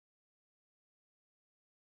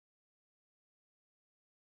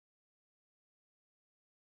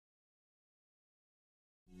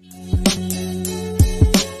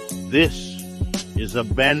This is a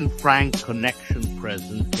Ben Frank Connection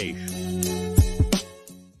presentation.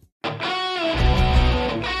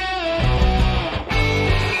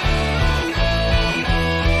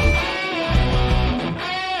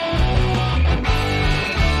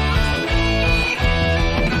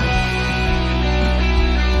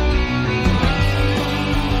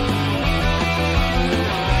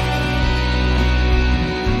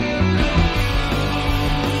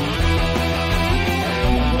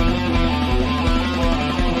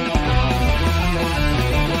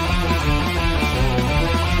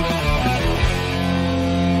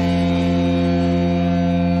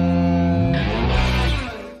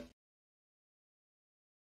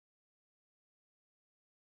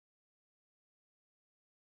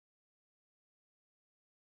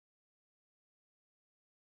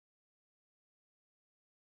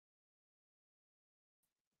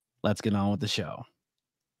 Let's get on with the show.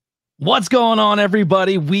 What's going on,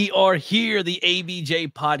 everybody? We are here, the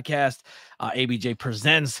ABJ podcast. ABJ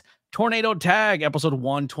presents Tornado Tag, episode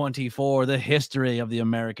 124, the history of the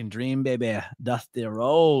American dream, baby. Dusty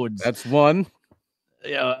Rhodes. That's one.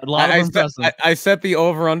 Yeah, a lot of impressive. I set the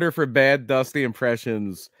over-under for bad Dusty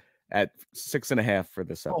impressions at 6.5 for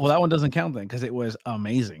this episode. Oh, well, that one doesn't count then, because it was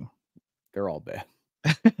amazing. They're all bad.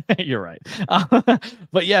 You're right.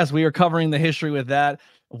 But yes, we are covering the history with that.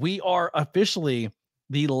 We are officially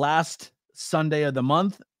the last Sunday of the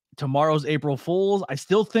month. Tomorrow's April Fool's. I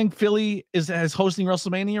still think Philly is hosting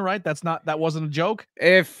WrestleMania, right? That wasn't a joke.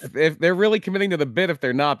 If they're really committing to the bit, if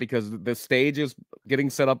they're not, because the stage is getting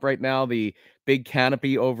set up right now. The big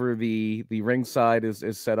canopy over the ringside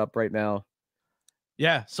is set up right now.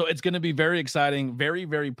 Yeah, so it's going to be very exciting. Very,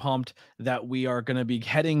 very pumped that we are going to be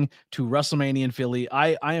heading to WrestleMania in Philly.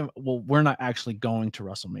 We're not actually going to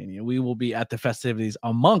WrestleMania. We will be at the festivities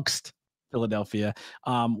amongst Philadelphia.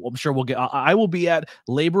 I'm sure I will be at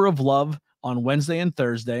Labor of Love on Wednesday and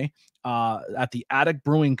Thursday at the Attic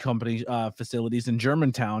Brewing Company facilities in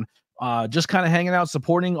Germantown. Just kind of hanging out,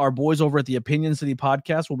 supporting our boys over at the Opinion City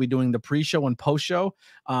podcast. We'll be doing the pre-show and post-show.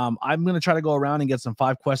 I'm going to try to go around and get some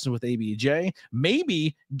 5 questions with ABJ.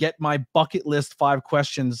 Maybe get my bucket list 5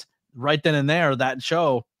 questions right then and there, that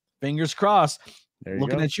show. Fingers crossed.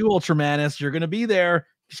 Looking at you, Ultramanus. You're going to be there.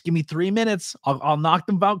 Just give me 3 minutes. I'll knock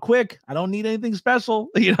them out quick. I don't need anything special.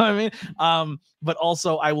 You know what I mean? But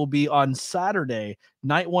also, I will be on Saturday,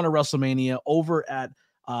 night 1 of WrestleMania, over at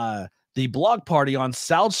the Block Party on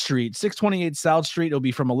South Street, 628 South Street. It'll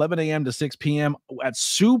be from 11 a.m. to 6 p.m. at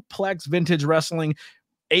Suplex Vintage Wrestling.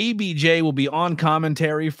 ABJ will be on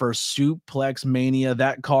commentary for Suplex Mania.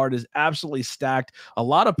 That card is absolutely stacked. A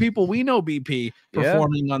lot of people we know, BP,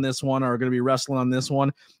 performing on this one, are going to be wrestling on this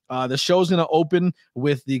one. The show's going to open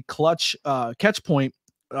with the Clutch Catch Point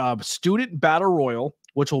Student Battle Royal,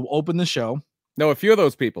 which will open the show. Know a few of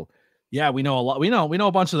those people. Yeah, we know a lot. We know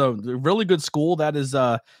a bunch of the really good school. That is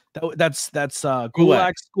that's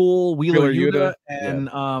Gulak School, Wheeler Yuta,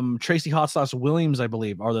 and Tracy Hot Sauce Williams, I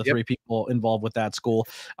believe, are the 3 people involved with that school.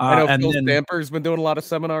 I know Phil Stamper's been doing a lot of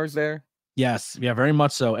seminars there. Yes, yeah, very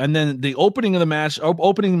much so. And then the opening match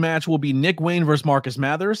will be Nick Wayne versus Marcus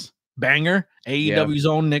Mathers. Banger. AEW's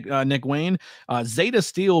own Nick Wayne. Zeta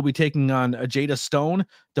Steel will be taking on Jada Stone.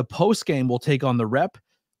 The post game will take on the Rep.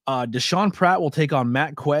 Deshaun Pratt will take on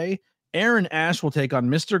Matt Quay. Aaron Ash will take on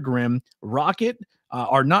Mr. Grimm. Rocket,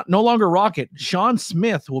 no longer Rocket. Sean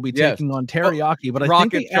Smith will be taking on Teriyaki. But I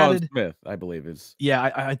think they added Smith, I believe is.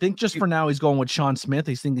 Yeah, I think just for now he's going with Sean Smith.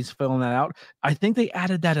 He's filling that out. I think they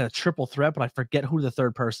added that as a triple threat, but I forget who the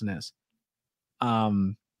third person is.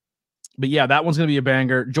 But yeah, that one's going to be a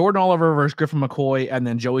banger. Jordan Oliver versus Griffin McCoy, and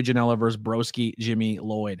then Joey Janela versus Broski Jimmy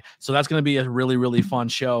Lloyd. So that's going to be a really, really fun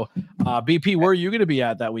show. BP, where are you going to be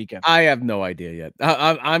at that weekend? I have no idea yet.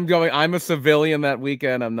 I'm a civilian that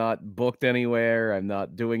weekend. I'm not booked anywhere. I'm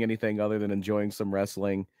not doing anything other than enjoying some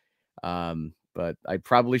wrestling. But I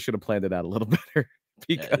probably should have planned it out a little better.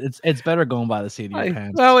 Because it's better going by the seat of your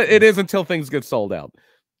pants. Well, it is until things get sold out.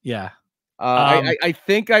 Yeah. I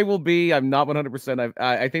think I will be. I'm not 100%.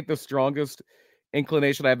 I think the strongest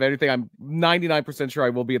inclination I have anything. I'm 99% sure I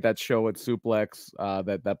will be at that show at Suplex.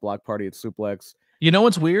 That block party at Suplex. You know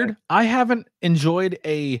what's weird? I haven't enjoyed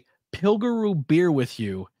a Pilgaroo beer with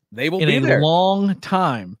you. They will in be a there. long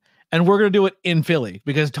time, and we're gonna do it in Philly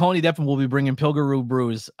because Tony Deppen will be bringing Pilgaroo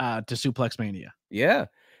brews to Suplex Mania. Yeah,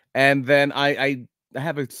 and then I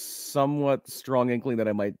have a somewhat strong inkling that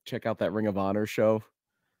I might check out that Ring of Honor show.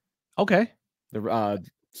 Okay. The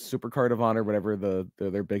Supercard of Honor, whatever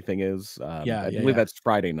their big thing is. I believe that's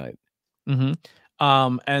Friday night.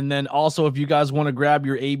 Mm-hmm. And then also, if you guys want to grab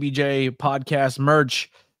your ABJ podcast merch,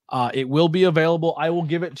 it will be available. I will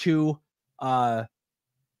give it to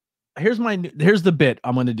here's the bit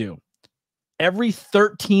I'm going to do. Every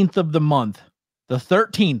 13th of the month, the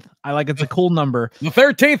 13th, it's a cool number. The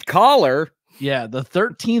 13th caller. Yeah, the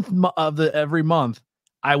 13th of every month,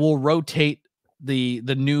 I will rotate the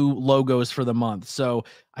new logos for the month. So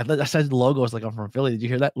I said logos like I'm from Philly. Did you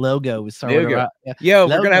hear that? Logos. We're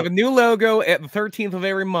gonna have a new logo at the 13th of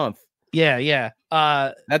every month. Yeah.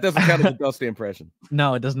 That doesn't count as a Dusty impression.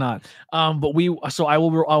 No, it does not. But I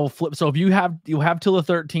will flip. So if you have till the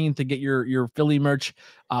 13th to get your Philly merch,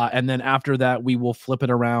 and then after that we will flip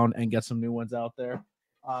it around and get some new ones out there.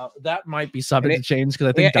 That might be subject to change because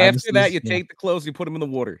I think after that you take the clothes, you put them in the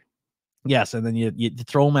water. Yes, and then you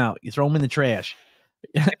throw them out. You throw them in the trash.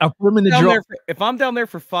 I'll put them in the drawer. If I'm down there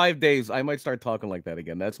for 5 days, I might start talking like that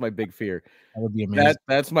again. That's my big fear. That would be amazing.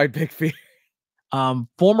 That's my big fear.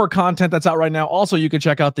 Former content that's out right now. Also, you can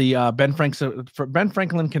check out the Ben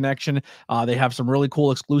Franklin Connection. They have some really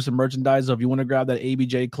cool exclusive merchandise. So if you want to grab that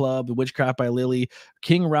ABJ Club, the Witchcraft by Lily,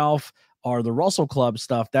 King Ralph, or the Russell Club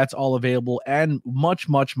stuff, that's all available and much,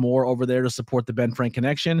 much more over there to support the Ben Frank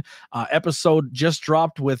Connection. Episode just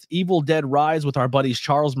dropped with Evil Dead Rise with our buddies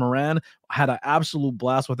Charles Moran. Had an absolute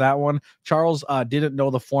blast with that one. Charles didn't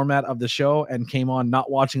know the format of the show and came on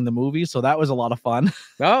not watching the movie, so that was a lot of fun.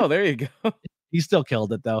 Oh, there you go. He still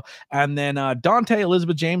killed it though. And then Dante,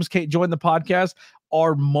 Elizabeth James, Kate joined the podcast.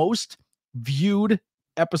 Our most viewed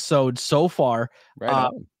episode so far.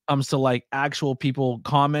 Right. So like actual people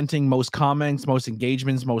commenting, most comments, most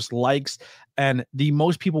engagements, most likes, and the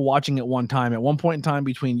most people watching at one time. At one point in time,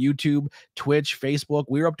 between YouTube, Twitch, Facebook,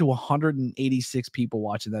 we were up to 186 people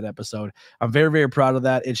watching that episode. I'm very, very proud of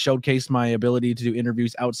that. It showcased my ability to do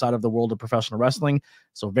interviews outside of the world of professional wrestling.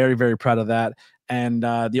 So very, very proud of that. And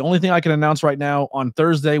the only thing I can announce right now, on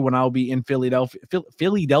Thursday when I'll be in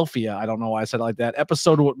Philadelphia, I don't know why I said it like that,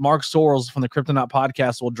 episode with Mark Sorrells from the Kryptonaut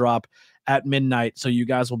podcast will drop at midnight. So you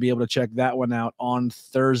guys will be able to check that one out on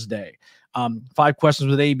Thursday. 5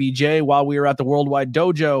 questions with ABJ while we were at the Worldwide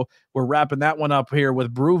Dojo. We're wrapping that one up here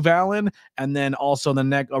with Brew Vallon. And then also the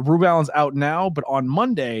next, Brew Vallon's out now, but on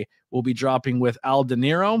Monday, we'll be dropping with Al De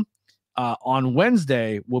Niro. On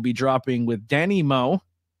Wednesday, we'll be dropping with Danny Moe.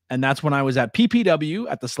 And that's when I was at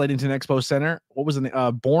PPW at the Slatington Expo Center. What was it?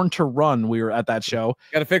 Born to Run. We were at that show.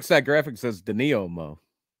 Got to fix that graphic. It says Denio Mo.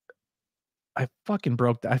 I fucking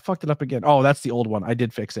broke that. I fucked it up again. Oh, that's the old one. I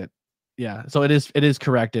did fix it. Yeah. So it is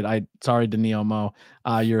corrected. Sorry, Denio Mo.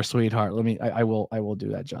 You're a sweetheart. I will do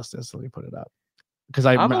that justice. Let me put it up. Because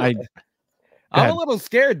I'm a little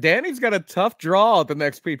scared. Danny's got a tough draw at the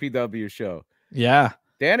next PPW show. Yeah.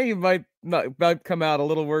 Danny might come out a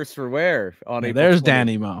little worse for wear on April There's 20th.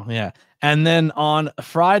 Danny Mo. Yeah. And then on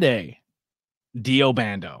Friday, Dio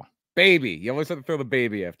Bando. Baby. You always have to throw the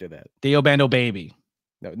baby after that. Dio Bando baby.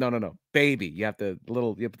 No. Baby. You have to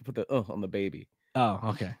put the on the baby. Oh,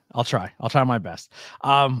 okay. I'll try my best.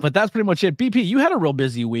 But that's pretty much it. BP, you had a real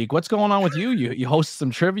busy week. What's going on with you? You hosted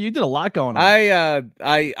some trivia. You did a lot going on.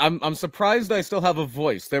 I'm surprised I still have a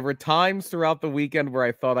voice. There were times throughout the weekend where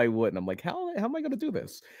I thought I wouldn't. I'm like, how am I going to do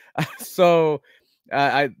this? So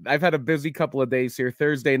I've had a busy couple of days here.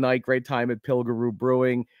 Thursday night, great time at Pilgaroo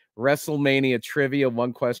Brewing. WrestleMania trivia,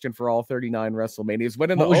 one question for all 39 WrestleManias.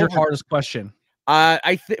 What was your hardest question?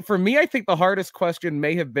 For me, I think the hardest question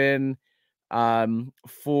may have been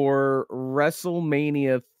for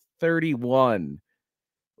WrestleMania 31,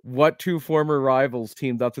 what 2 former rivals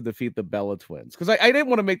teamed up to defeat the Bella Twins? Because I didn't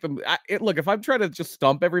want to make them look, if I'm trying to just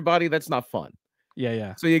stump everybody, that's not fun.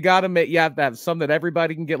 Yeah. So you have to have some that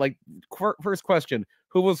everybody can get. Like, first question,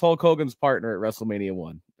 who was Hulk Hogan's partner at WrestleMania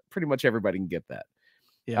 1? Pretty much everybody can get that.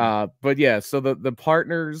 Yeah. But yeah, so the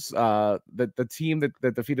partners, the team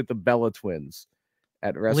that defeated the Bella Twins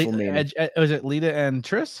at WrestleMania. Was it Lita and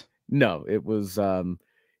Triss? No, it was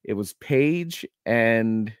Paige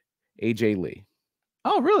and AJ Lee.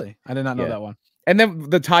 Oh, really? I did not know that one. And then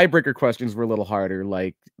the tiebreaker questions were a little harder.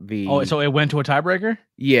 Like so it went to a tiebreaker?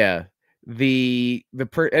 Yeah.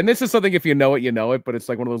 And this is something, if you know it, you know it, but it's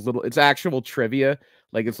like one of those little, it's actual trivia.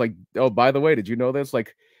 Like, it's like, oh, by the way, did you know this?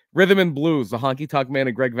 Like, Rhythm and Blues, the Honky Tonk Man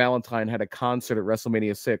and Greg Valentine had a concert at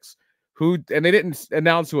WrestleMania 6. And they didn't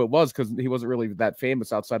announce who it was because he wasn't really that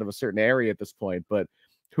famous outside of a certain area at this point, but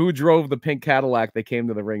who drove the pink Cadillac they came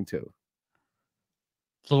to the ring to?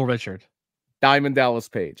 Little Richard. Diamond Dallas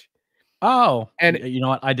Page. Oh, and you know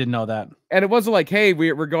what? I didn't know that. And it wasn't like, hey,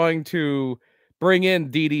 we're going to bring in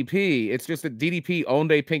DDP. It's just that DDP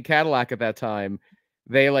owned a pink Cadillac at that time.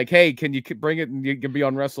 They like, hey, can you bring it and you can be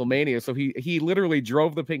on WrestleMania? So he literally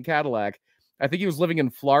drove the pink Cadillac. I think he was living in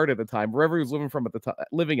Florida at the time, wherever he was living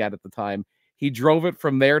at the time. He drove it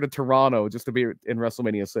from there to Toronto just to be in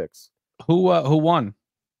WrestleMania 6. Who won?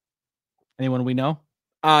 Anyone we know?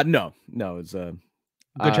 No, it's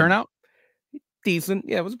Good turnout. decent.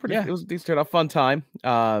 Yeah, it was Yeah. it was a decent turnout. Fun time.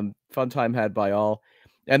 Fun time had by all.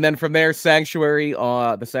 And then from there, Sanctuary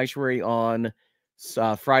on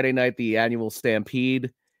Friday night, the annual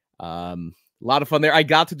Stampede. A lot of fun there. I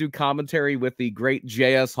got to do commentary with the great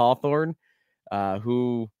J.S. Hawthorne,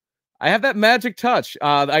 who I have that magic touch.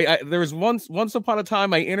 There was once upon a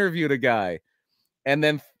time I interviewed a guy, and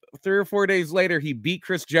then 3 or 4 days later he beat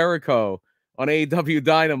Chris Jericho on AEW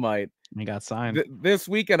Dynamite. He got signed. This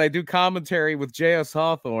weekend I do commentary with J.S.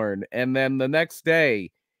 Hawthorne, and then the next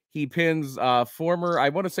day he pins former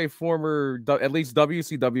at least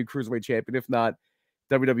WCW Cruiserweight Champion, if not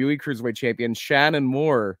WWE Cruiserweight Champion, Shannon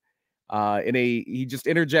Moore. He just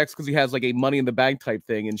interjects because he has like a Money in the Bank type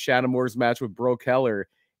thing in Shannon Moore's match with Bro Keller,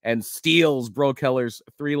 and steals Bro Keller's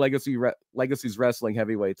 3 Legacies Wrestling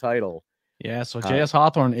heavyweight title. Yeah, so J.S.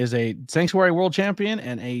 Hawthorne is a Sanctuary World Champion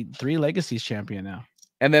and a 3 Legacies champion now.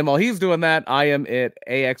 And then while he's doing that, I am at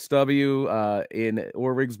AXW in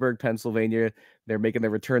Orwigsburg, Pennsylvania. They're making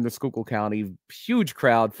their return to Schuylkill County. Huge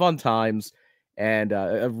crowd, fun times, and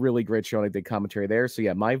a really great show. And I did commentary there. So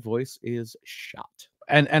yeah, my voice is shot.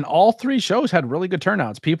 And all 3 shows had really good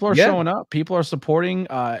turnouts. People are showing up. People are supporting.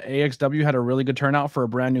 AXW had a really good turnout for a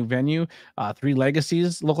brand new venue. 3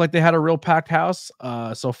 Legacies looked like they had a real packed house.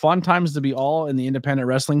 So fun times to be all in the independent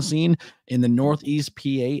wrestling scene in the Northeast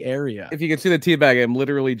PA area. If you can see the tea bag, I'm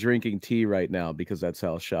literally drinking tea right now because that's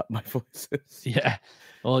how shot my voice is. Yeah.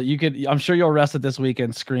 Well, I'm sure you'll rest it this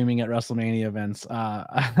weekend screaming at WrestleMania events.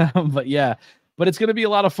 But yeah, but it's going to be a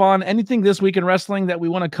lot of fun. Anything this week in wrestling that we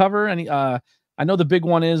want to cover? I know the big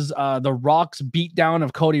one is the Rock's beatdown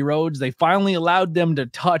of Cody Rhodes. They finally allowed them to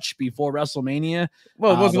touch before WrestleMania.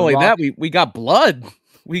 Well, it wasn't only that. We got blood.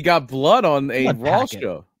 We got blood on a Raw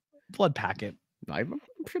show. Blood packet. I'm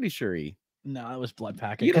pretty sure No, it was blood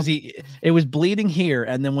packet because it was bleeding here,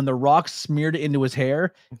 and then when the Rock smeared it into his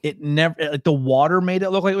hair, the water made it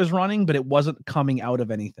look like it was running, but it wasn't coming out of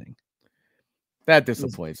anything. That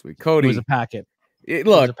disappoints me. Cody, it was a packet.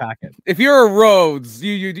 Look, a packet. If you're a Rhodes,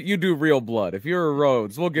 you do real blood. If you're a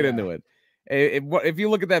Rhodes, we'll get into it. If you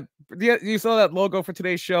look at that, you saw that logo for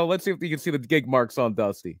today's show. Let's see if you can see the gig marks on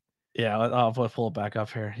Dusty. Yeah, I'll pull it back up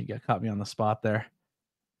here. You caught me on the spot there.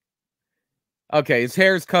 Okay, his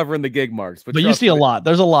hair's covering the gig marks, but you see a lot.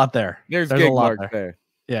 There's a lot there. There's gig marks there.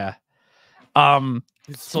 Yeah.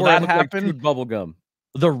 So that happened. Like bubble gum.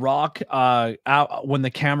 The Rock, when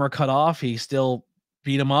the camera cut off, he still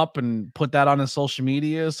beat him up and put that on his social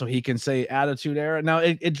media so he can say Attitude Era. Now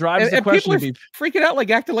it drives the question. People are freaking out, like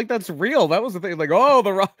acting like that's real. That was the thing. Like, oh,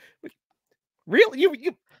 the Rock, real?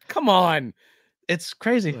 You come on. It's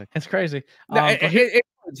crazy. It's crazy.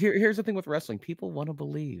 Here's the thing with wrestling: people want to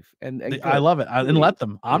believe, and I love it. And let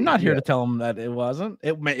them. I'm not here to tell them that it wasn't.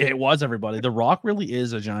 It was everybody. The Rock really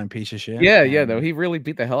is a giant piece of shit. Yeah. No, he really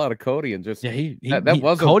beat the hell out of Cody, and just that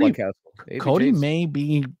was Cody. Cody may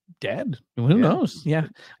be dead. Who knows? Yeah.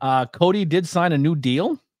 Cody did sign a new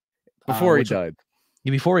deal before he died.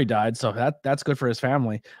 Before he died, so that's good for his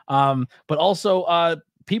family. But also,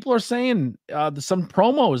 people are saying some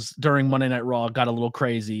promos during Monday Night Raw got a little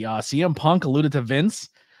crazy. CM Punk alluded to Vince.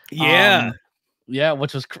 Yeah,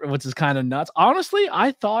 which is kind of nuts. Honestly,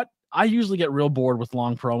 I usually get real bored with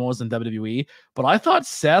long promos in WWE, but I thought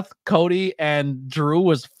Seth, Cody, and Drew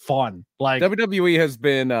was fun. Like WWE has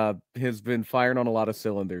been firing on a lot of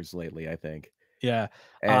cylinders lately, I think. Yeah.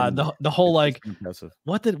 The whole like impressive.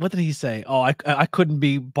 What did he say? Oh, I couldn't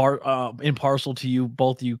be impartial to you,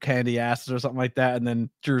 both you candy asses or something like that. And then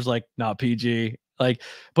Drew's like, not PG. Like,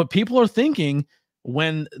 but people are thinking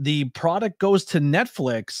when the product goes to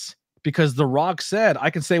Netflix, because The Rock said,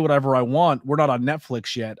 I can say whatever I want. We're not on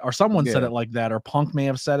Netflix yet. Or someone said it like that, or Punk may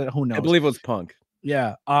have said it. Who knows? I believe it was Punk.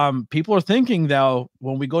 Yeah. People are thinking though,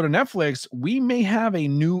 when we go to Netflix, we may have a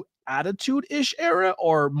new Attitude-ish era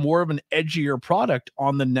or more of an edgier product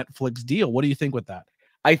on the Netflix deal. What do you think with that?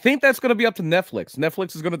 I think that's going to be up to Netflix.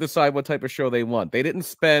 Netflix is going to decide what type of show they want. They didn't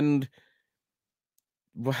spend,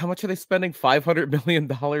 how much are they spending? $500 million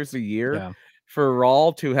a year for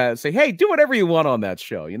Raw to say, hey, do whatever you want on that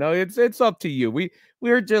show. You know, it's up to you.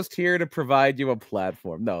 We're just here to provide you a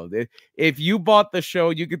platform. No, if you bought the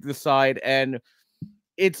show, you could decide. And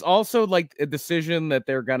it's also like a decision that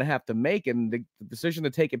they're going to have to make. And the decision to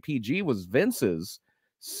take a PG was Vince's.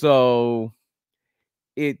 So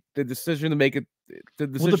the decision to make it, the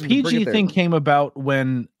PG thing came about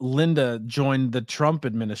when Linda joined the Trump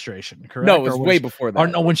administration, correct? No, it was way before that. Or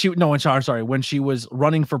no, when she was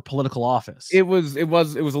running for political office. It was a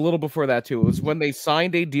little before that too. It was when they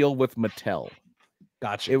signed a deal with Mattel.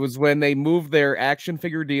 Gotcha. It was when they moved their action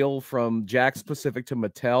figure deal from Jakks Pacific to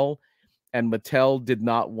Mattel. and Mattel did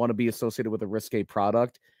not want to be associated with a risque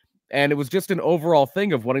product. And it was just an overall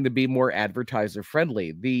thing of wanting to be more advertiser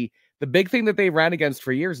friendly. The big thing that they ran against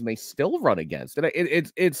for years, and they still run against, and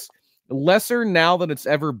it's lesser now than it's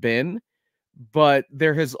ever been, but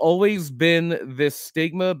there has always been this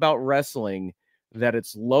stigma about wrestling that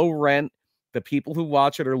it's low rent, the people who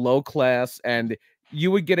watch it are low class, and you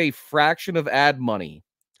would get a fraction of ad money.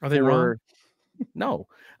 Are they wrong? No.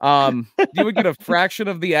 You would get a fraction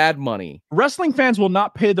of the ad money. Wrestling fans will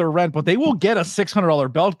not pay their rent, but they will get a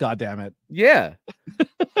 $600 belt. God damn it! Yeah,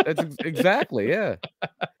 that's exactly, yeah.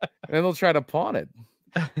 And they'll try to pawn it.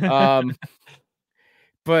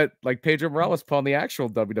 But like Pedro Morales pawned the actual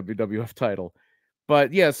WWF title.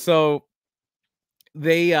 But yeah, so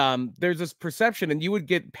they there's this perception, and you would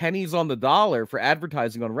get pennies on the dollar for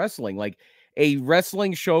advertising on wrestling, like a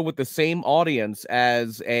wrestling show with the same audience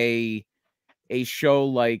as a show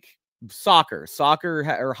like soccer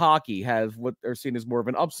or hockey has what are seen as more of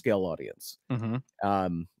an upscale audience.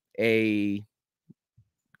 Mm-hmm.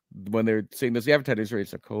 When they're saying this, the advertisers,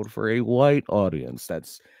 it's a code for a white audience.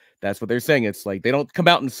 That's what they're saying. It's like they don't come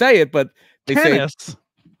out and say it, but they tennis. say,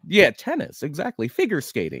 yeah, tennis, exactly. Figure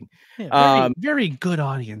skating. Yeah, very good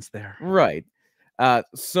audience there. Right.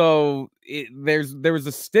 So there was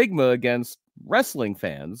a stigma against wrestling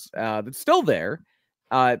fans that's still there,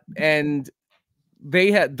 and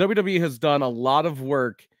WWE has done a lot of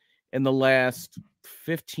work in the last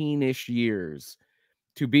 15-ish years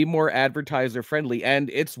to be more advertiser friendly, and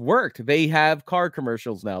it's worked. They have car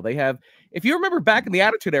commercials now. They have, if you remember back in the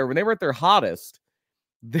Attitude Era when they were at their hottest,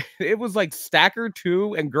 it was like Stacker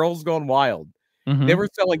 2 and Girls Gone Wild. Mm-hmm. They were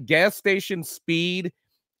selling gas station speed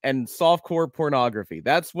and softcore pornography.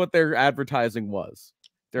 That's what their advertising was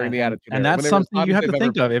during the Attitude Era. And that's something you have to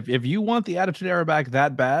think of. If you want the Attitude Era back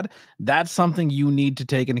that bad, that's something you need to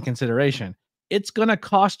take into consideration. It's going to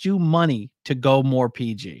cost you money to go more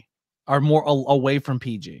PG or more away from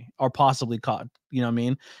PG or possibly caught. You know what I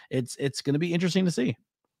mean? It's going to be interesting to see.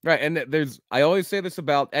 Right. And I always say this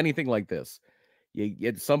about anything like this.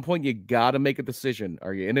 At some point, you got to make a decision.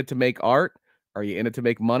 Are you in it to make art? Are you in it to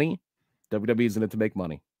make money? WWE is in it to make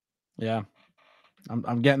money. Yeah.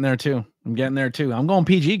 I'm getting there too. I'm going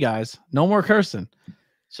PG, guys. No more cursing.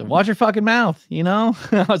 So watch your fucking mouth, you know?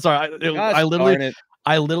 Sorry.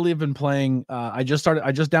 I literally have been playing. I just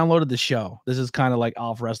downloaded the show. This is kind of like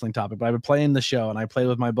off wrestling topic, but I've been playing the show, and I played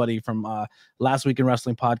with my buddy from Last Week in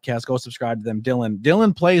Wrestling podcast. Go subscribe to them.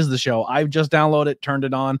 Dylan plays the show. I've just downloaded it, turned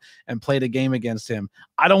it on, and played a game against him.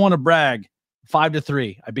 I don't want to brag.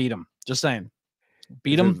 5-3. I beat him. Just saying.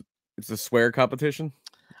 Beat him. It's a swear competition.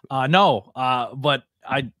 No, but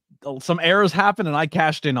some errors happened and I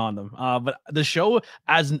cashed in on them. But the show,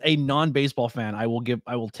 as a non-baseball fan, I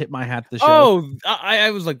will tip my hat to the show. Oh, I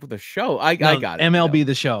was like, with the show, I got it. MLB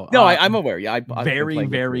the show. No, I'm aware. Yeah,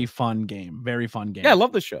 very fun game. Very fun game. Yeah, I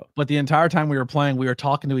love the show. But the entire time we were playing, we were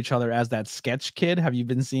talking to each other as that sketch kid. Have you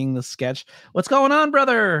been seeing the sketch? What's going on,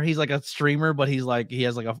 brother? He's like a streamer, but he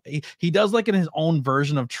has like he does like in his own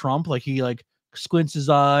version of Trump. Like he like squints his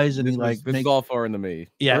eyes and this is all foreign to me.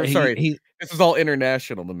 Yeah, this is all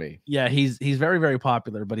international to me. Yeah, he's very, very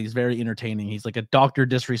popular, but he's very entertaining. He's like a Dr.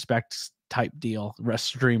 Disrespect type deal,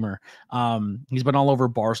 streamer. He's been all over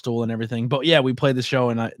Barstool and everything. But yeah, we play the show,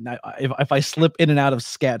 and if I slip in and out of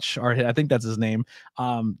sketch, or I think that's his name,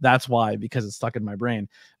 that's why, because it's stuck in my brain.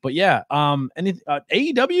 But yeah,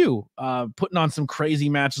 AEW putting on some crazy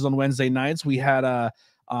matches on Wednesday nights. We had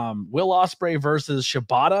Will Ospreay versus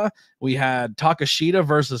Shibata. We had Takashita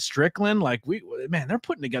versus Strickland. Like they're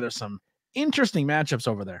putting together some interesting matchups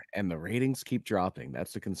over there, and the ratings keep dropping.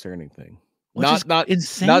 That's the concerning thing. Not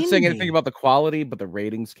insane. Not saying anything about the quality, but the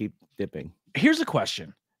ratings keep dipping. Here's a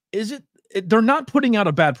question: is it they're not putting out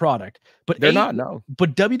a bad product, but they're not. No,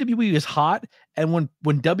 but WWE is hot, and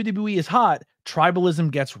when WWE is hot,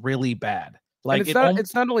 tribalism gets really bad. Like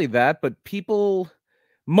it's not only that, but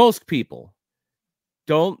most people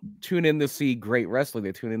don't tune in to see great wrestling.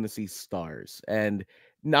 They tune in to see stars. And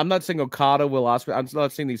I'm not saying Okada, Will Ospreay, I'm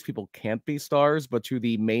not saying these people can't be stars, but to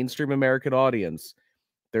the mainstream American audience,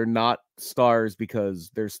 they're not stars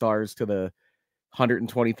because they're stars to the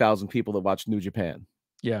 120,000 people that watch New Japan.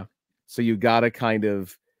 Yeah. So you got to kind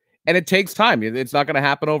of, and it takes time. It's not going to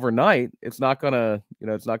happen overnight. It's not going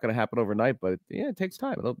to happen overnight, but yeah, it takes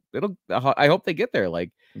time. I hope they get there.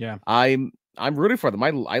 Like, yeah, I'm rooting for them.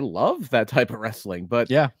 I love that type of wrestling,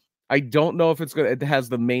 but yeah, I don't know if it has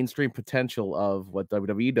the mainstream potential of what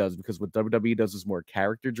WWE does, because what WWE does is more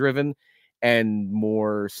character driven and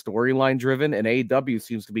more storyline driven, and AEW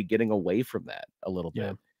seems to be getting away from that a little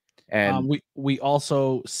bit. And we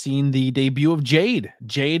also seen the debut of Jade.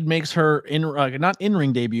 Jade makes her not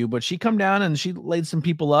in-ring debut, but she come down and she laid some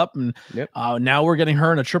people up, and now we're getting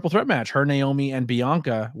her in a triple threat match. Her, Naomi, and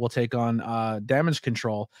Bianca will take on Damage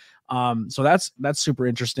Control. So that's super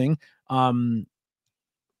interesting.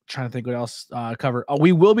 Trying to think what else cover.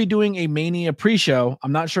 We will be doing a Mania pre-show.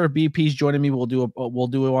 I'm not sure if BP's joining me. We'll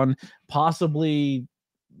do one possibly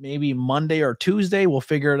maybe Monday or Tuesday. We'll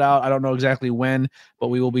figure it out. I don't know exactly when, but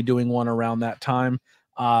we will be doing one around that time.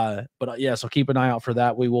 Yeah, so keep an eye out for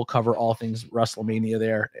that. We will cover all things WrestleMania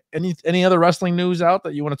there. Any other wrestling news out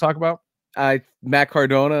that you want to talk about? Matt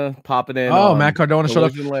Cardona popping in. Oh, Matt Cardona showed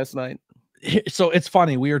up last night. So it's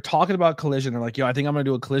funny. We were talking about Collision. They're like, yo, I think I'm going to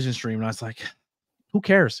do a Collision stream. And I was like, who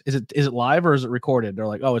cares? Is it live or is it recorded? They're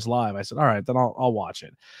like, oh, it's live. I said, all right, then I'll watch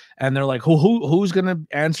it. And they're like, who's gonna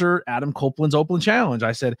answer Adam Copeland's open challenge?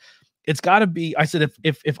 I said, it's got to be. I said,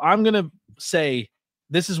 if I'm gonna say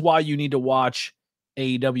this is why you need to watch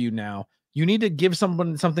AEW now, you need to give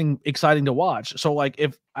someone something exciting to watch. So like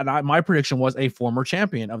my prediction was a former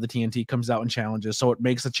champion of the TNT comes out and challenges, so it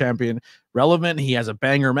makes the champion relevant. He has a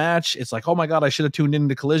banger match. It's like, oh my god, I should have tuned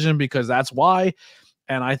into Collision because that's why.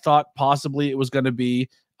 And I thought possibly it was going to be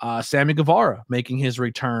Sammy Guevara making his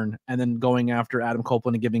return and then going after Adam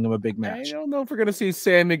Copeland and giving him a big match. I don't know if we're going to see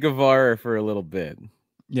Sammy Guevara for a little bit.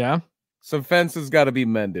 Yeah. Some fences got to be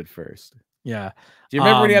mended first. Yeah. Do you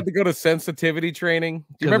remember when he had to go to sensitivity training?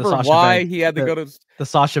 Do you remember why he had to go to the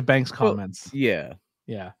Sasha Banks comments? Yeah.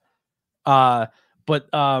 Yeah. But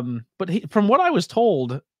from what I was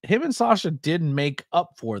told, him and Sasha did make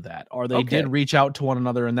up for that, or they did reach out to one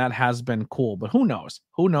another, and that has been cool. But who knows?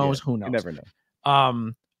 Who knows? Yeah, who knows? You never know.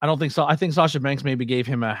 I don't think so. I think Sasha Banks maybe gave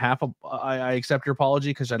him a half of. I accept your apology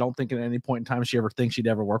because I don't think at any point in time she ever thinks she'd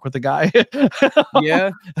ever work with the guy. Yeah,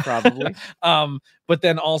 probably. But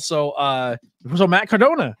then also, so Matt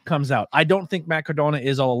Cardona comes out. I don't think Matt Cardona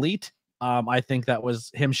is all elite. I think that was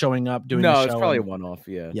him showing up doing. No, the show it's probably a one-off.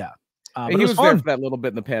 Yeah. Yeah. He was there for that little bit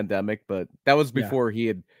in the pandemic, but that was before he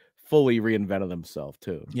had fully reinvented himself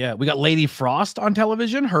too. Yeah, we got Lady Frost on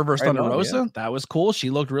television. Her versus Thunder Rosa. Yeah. That was cool. She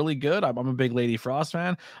looked really good. I'm a big Lady Frost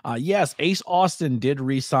fan. Yes, Ace Austin did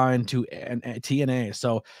re-sign to TNA.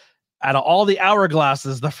 So out of all the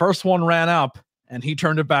hourglasses, the first one ran up and he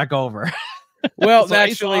turned it back over. Well, so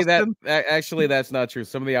actually, that's not true.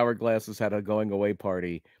 Some of the hourglasses had a going away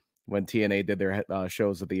party when TNA did their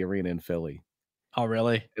shows at the arena in Philly. Oh,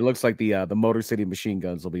 really? It looks like the Motor City Machine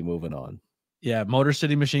Guns will be moving on. Yeah, Motor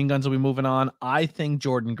City Machine Guns will be moving on. I think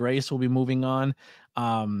Jordan Grace will be moving on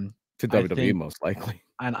to WWE most likely.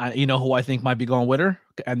 And you know who I think might be going with her,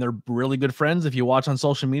 and they're really good friends. If you watch on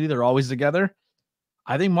social media, they're always together.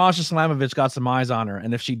 I think Masha Slamovich got some eyes on her,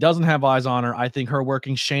 and if she doesn't have eyes on her, I think her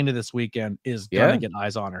working Shayna this weekend is gonna get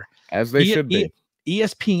eyes on her, as they should be.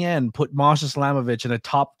 ESPN put Masha Slamovich in a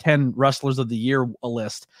top 10 wrestlers of the year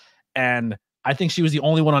list, and I think she was the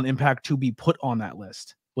only one on Impact to be put on that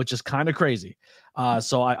list, which is kind of crazy.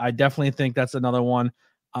 So I definitely think that's another one.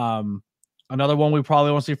 Another one we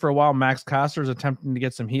probably won't see for a while. Max Caster is attempting to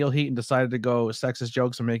get some heel heat and decided to go sexist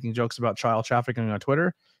jokes and making jokes about child trafficking on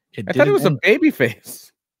Twitter. I thought it was a baby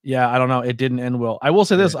face. Yeah, I don't know. It didn't end well. I will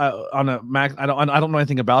say this on a Max. I don't know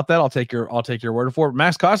anything about that. I'll take your word for it.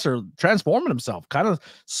 Max Caster transforming himself, kind of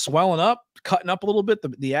swelling up, cutting up a little bit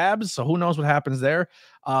the abs. So who knows what happens there?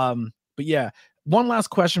 But yeah, one last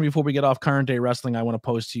question before we get off current day wrestling, I want to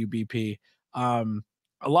pose to you, BP.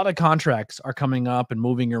 A lot of contracts are coming up and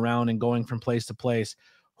moving around and going from place to place.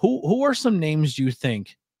 Who are some names you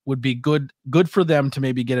think would be good for them to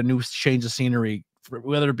maybe get a new change of scenery,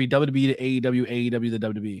 whether it be WWE to AEW, AEW to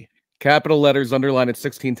WWE? Capital letters, underline it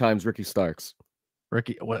 16 times. Ricky Starks.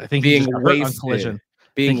 Ricky, well, I think being he just got wasted. Hurt on Collision.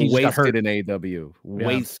 Being wasted in AEW. Yeah.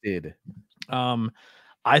 Wasted.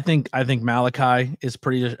 I think Malachi is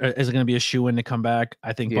going to be a shoe-in to come back.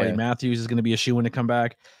 I think Buddy Matthews is going to be a shoe-in to come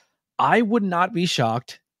back. I would not be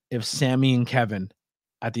shocked if Sammy and Kevin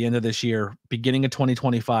at the end of this year, beginning of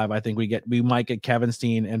 2025, I think we might get Kevin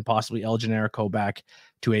Steen and possibly El Generico back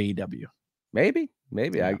to AEW. Maybe.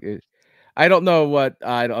 Yeah. I don't know what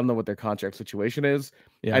their contract situation is.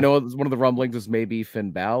 Yeah. I know one of the rumblings is maybe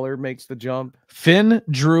Finn Balor makes the jump. Finn,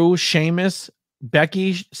 Drew, Sheamus,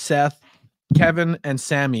 Becky, Seth, Kevin, and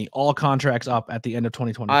Sammy, all contracts up at the end of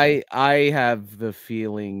 2020. I have the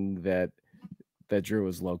feeling that Drew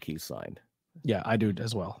is low-key signed. Yeah, I do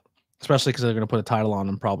as well. Especially because they're going to put a title on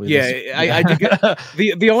him probably. Yeah, I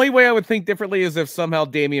think the only way I would think differently is if somehow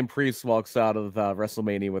Damian Priest walks out of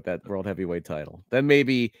WrestleMania with that World Heavyweight title. Then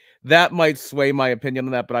maybe that might sway my opinion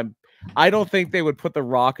on that, but I don't think they would put the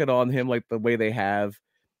rocket on him like the way they have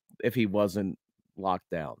if he wasn't locked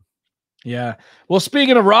down. Yeah. Well,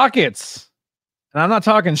 speaking of rockets, and I'm not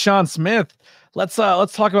talking Sean Smith. Let's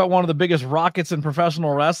talk about one of the biggest rockets in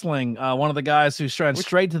professional wrestling. One of the guys who's trying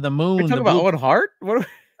straight to the moon. We're talking about Owen Hart. What?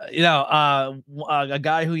 A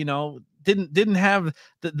guy who didn't have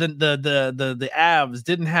the abs,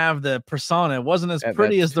 didn't have the persona, wasn't as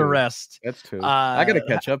pretty as the rest. That's true. I gotta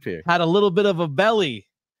catch up here. Had a little bit of a belly,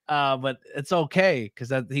 but it's okay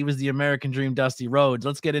because he was the American Dream, Dusty Rhodes.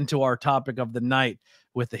 Let's get into our topic of the night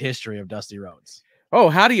with the history of Dusty Rhodes. Oh,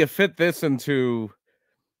 how do you fit this into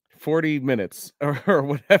 40 minutes or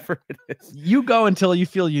whatever it is? You go until you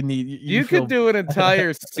feel you need. You could do an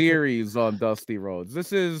entire series on Dusty Rhodes.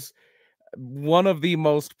 This is one of the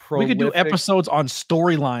most prolific. We could do episodes on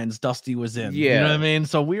storylines Dusty was in. Yeah. You know what I mean?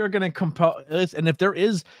 So we are going to compose. And if there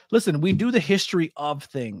is, listen, we do the history of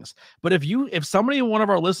things. But if somebody, one of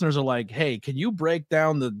our listeners are like, hey, can you break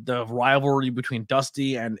down the rivalry between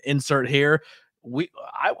Dusty and insert here?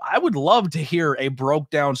 I would love to hear a broke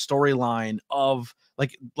down storyline of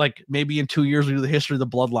like maybe in 2 years we do the history of the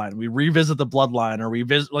bloodline. We revisit the bloodline, or we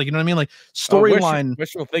visit, like, you know what I mean? Like storyline.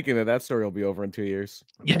 Wishful thinking that story will be over in 2 years.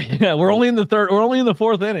 Yeah. We're only in the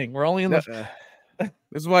fourth inning. We're only in the.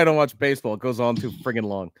 This is why I don't watch baseball. It goes on too friggin'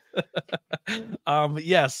 long.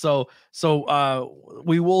 Yes. So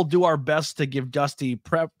we will do our best to give Dusty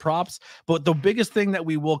props, but the biggest thing that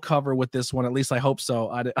we will cover with this one, at least I hope so.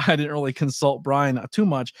 I didn't really consult Brian too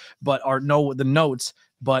much, but know the notes.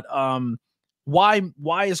 But why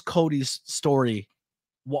is Cody's story?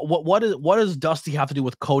 What does Dusty have to do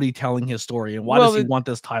with Cody telling his story, and why does he want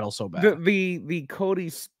this title so bad? The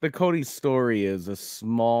Cody story is a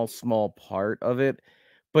small part of it,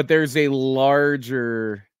 but there's a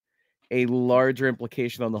larger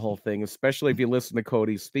implication on the whole thing, especially if you listen to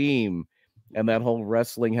Cody's theme and that whole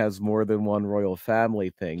wrestling has more than one royal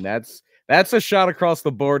family thing. That's a shot across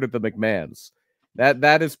the board at the McMahons.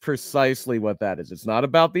 That is precisely what that is. It's not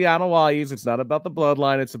about the Anawayis, it's not about the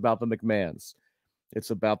bloodline, it's about the McMahons. It's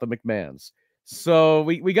about the McMahons. So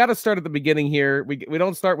we got to start at the beginning here. We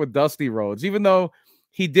don't start with Dusty Rhodes, even though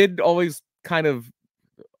he did always kind of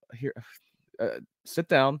here. Sit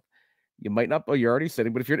down. You might not. Oh, you're already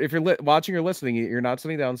sitting. But if you're watching or listening, you're not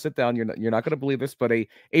sitting down. Sit down. You're not going to believe this, but a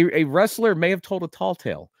wrestler may have told a tall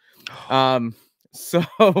tale. So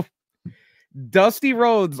Dusty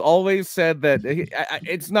Rhodes always said that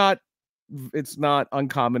it's not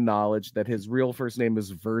uncommon knowledge that his real first name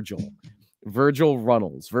is Virgil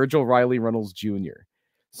Runnels, Virgil Riley Runnels Jr.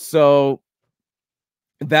 So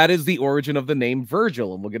that is the origin of the name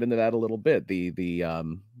Virgil, and we'll get into that a little bit. The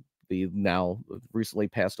now recently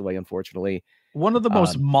passed away, unfortunately, one of the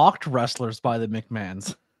most mocked wrestlers by the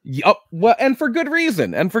McMahons. Yep. Well, and for good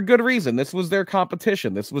reason. This was their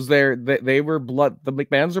competition. This was the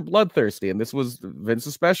McMahons are bloodthirsty, and this was Vince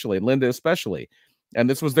especially, and Linda especially, and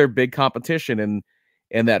this was their big competition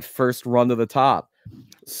in that first run to the top.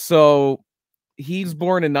 So he's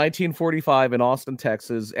born in 1945 in Austin,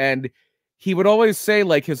 Texas, and he would always say,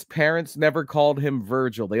 like, his parents never called him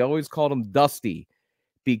Virgil. They always called him Dusty,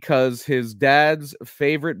 because his dad's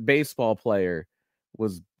favorite baseball player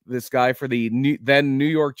was this guy for the then New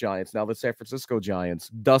York Giants, now the San Francisco Giants,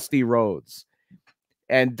 Dusty Rhodes.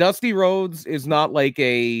 And Dusty Rhodes is not like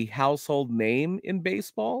a household name in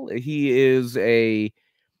baseball. He is a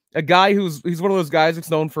guy he's one of those guys that's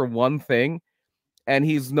known for one thing. And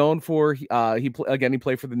he's known for he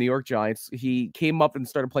played for the New York Giants. He came up and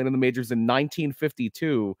started playing in the majors in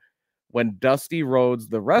 1952, when Dusty Rhodes,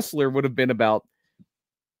 the wrestler, would have been about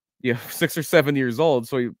 6 or 7 years old.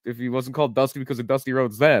 So if he wasn't called Dusty because of Dusty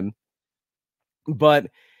Rhodes then.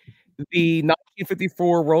 But the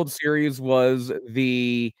 1954 World Series was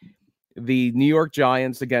the New York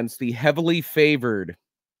Giants against the heavily favored,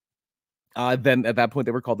 then at that point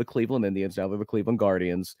they were called the Cleveland Indians, now they're the Cleveland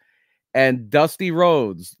Guardians. And Dusty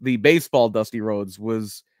Rhodes, the baseball Dusty Rhodes,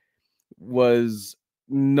 was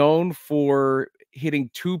known for hitting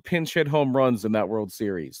 2 pinch hit home runs in that World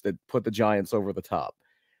Series that put the Giants over the top.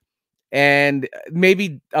 And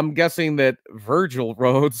maybe I'm guessing that Virgil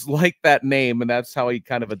Rhodes liked that name, and that's how he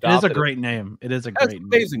kind of adopted it. It is a great name. It is a great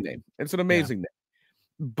amazing name. It's an amazing name.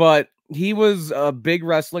 But he was a big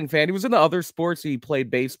wrestling fan. He was into other sports. He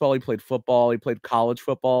played baseball. He played football. He played college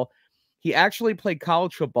football. He actually played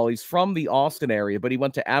college football. He's from the Austin area, but he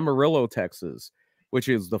went to Amarillo, Texas, which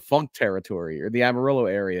is the Funk territory, or the Amarillo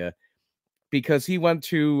area, because he went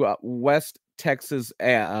to West Texas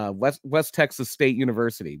State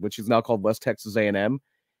University, which is now called West Texas A&M.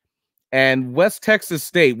 And West Texas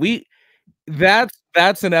State,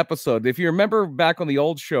 that's an episode. If you remember back on the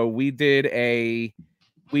old show, we did a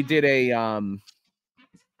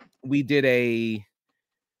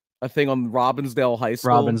a thing on Robbinsdale High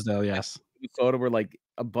School, Robbinsdale, yes. Minnesota, where like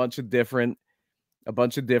a bunch of different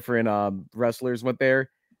wrestlers went there.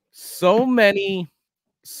 So many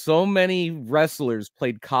wrestlers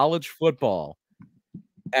played college football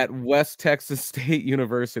at West Texas State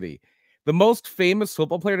University. The most famous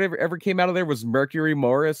football player that ever came out of there was Mercury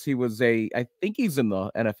Morris. He was I think he's in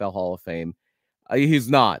the NFL Hall of Fame. He's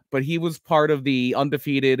not, but he was part of the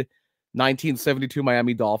undefeated 1972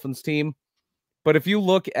 Miami Dolphins team. But if you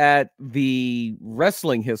look at the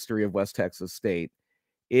wrestling history of West Texas State,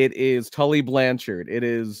 it is Tully Blanchard. It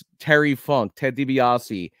is Terry Funk, Ted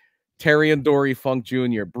DiBiase, Terry and Dory Funk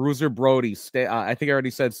Jr., Bruiser Brody, I think I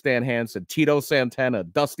already said Stan Hansen, Tito Santana,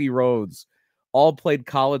 Dusty Rhodes, all played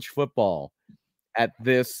college football at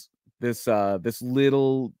this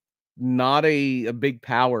little, not a big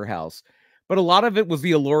powerhouse. But a lot of it was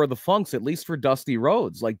the allure of the Funks, at least for Dusty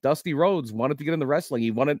Rhodes. Like Dusty Rhodes wanted to get into wrestling.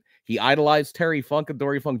 He idolized Terry Funk and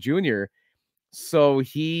Dory Funk Jr. So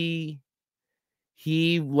he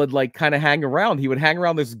would like kind of hang around. He would hang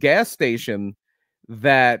around this gas station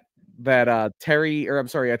that Terry, or I'm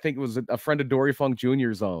sorry, I think it was a friend of Dory Funk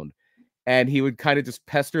Jr.'s owned. And he would kind of just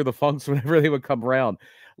pester the Funks whenever they would come around.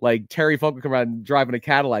 Like Terry Funk would come around driving a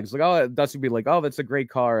Cadillac. It's like, oh, Dusty would be like, oh, that's a great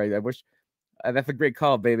car. I wish that's a great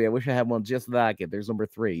car, baby. I wish I had one just like it. There's number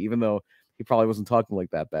 3, even though he probably wasn't talking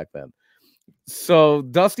like that back then. So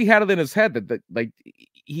Dusty had it in his head that like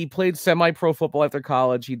he played semi-pro football after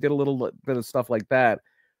college. He did a little bit of stuff like that,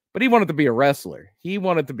 but he wanted to be a wrestler.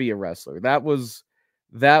 That was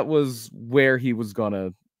where he was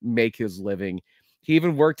gonna make his living. He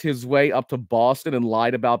even worked his way up to Boston and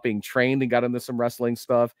lied about being trained and got into some wrestling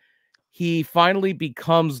stuff. He finally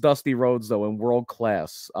becomes Dusty Rhodes, though, in World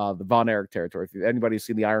Class, the Von Erich territory. If anybody's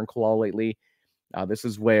seen the Iron Claw lately, this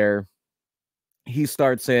is where he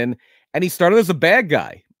starts in. And he started as a bad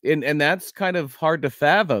guy. And that's kind of hard to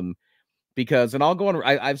fathom because, and I'll go on,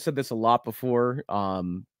 I've said this a lot before,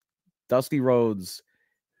 Dusty Rhodes,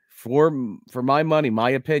 for my money, my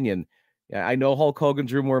opinion, I know Hulk Hogan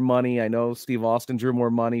drew more money. I know Steve Austin drew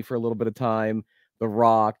more money for a little bit of time. The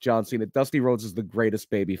Rock, John Cena. Dusty Rhodes is the greatest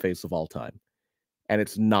babyface of all time, and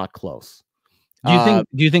it's not close. Do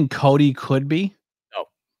you think Cody could be?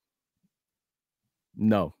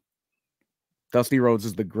 No. Dusty Rhodes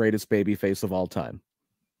is the greatest babyface of all time.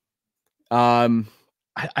 I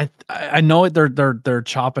know they're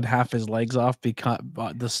chopping half his legs off because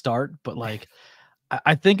the start, but like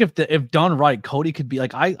I think if done right, Cody could be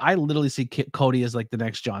like I literally see Cody as like the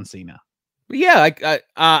next John Cena. Yeah,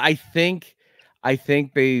 I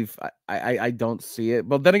think they've. I don't see it,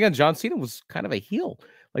 but then again, John Cena was kind of a heel.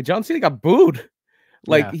 Like John Cena got booed.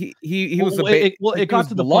 Like he was it got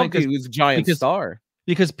to the point he was a giant star.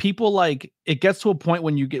 Because people like it gets to a point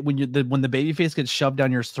when the babyface gets shoved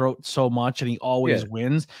down your throat so much and he always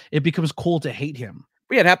wins, it becomes cool to hate him.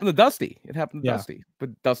 But yeah, it happened to Dusty. Dusty,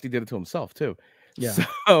 but Dusty did it to himself too. Yeah.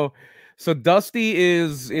 So Dusty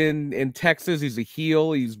is in Texas. He's a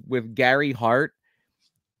heel. He's with Gary Hart.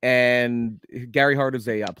 And Gary Hart is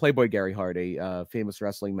a Playboy Gary Hart, a famous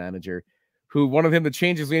wrestling manager who wanted him to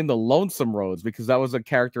change his name to Lonesome Rhodes because that was a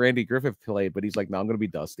character Andy Griffith played. But he's like, no, I'm going to be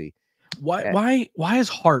Dusty. Why is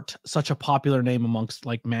Hart such a popular name amongst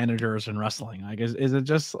like managers in wrestling? Like, is it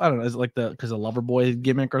just, I don't know, is it like because of Loverboy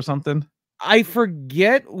gimmick or something? I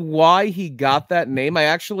forget why he got that name. I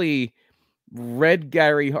actually read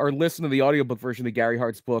listened to the audiobook version of Gary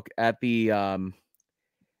Hart's book at the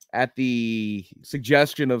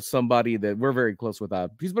suggestion of somebody that we're very close with.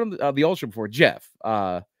 He's been on the old show before, Jeff.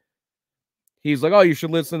 He's like, oh, you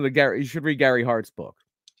should listen to you should read Gary Hart's book.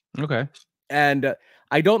 Okay. And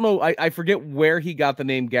I don't know, I forget where he got the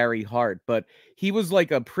name Gary Hart, but he was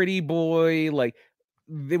like a pretty boy. Like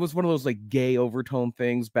it was one of those like gay overtone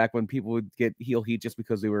things back when people would get heel heat just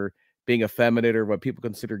because they were being effeminate or what people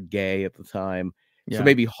considered gay at the time. Yeah. So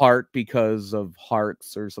maybe Hart because of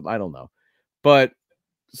hearts or something. I don't know, but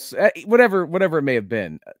whatever it may have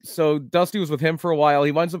been. So Dusty was with him for a while.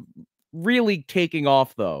 He winds up really taking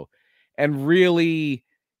off though, and really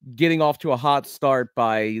getting off to a hot start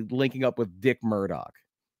by linking up with Dick Murdoch.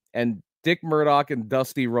 And Dick Murdoch and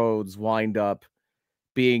Dusty Rhodes wind up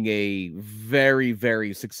being a very,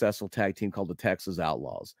 very successful tag team called the Texas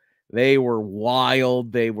Outlaws. They were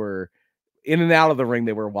wild. They were in and out of the ring.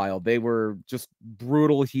 They were wild. They were just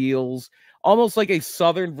brutal heels, almost like a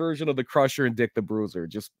Southern version of the Crusher and Dick the Bruiser.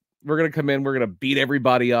 Just, we're going to come in. We're going to beat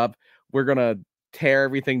everybody up. We're going to tear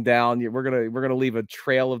everything down. We're going to leave a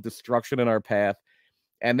trail of destruction in our path.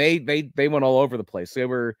 And they went all over the place. They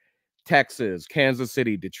were Texas, Kansas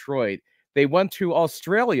City, Detroit. They went to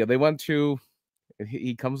Australia. They went to,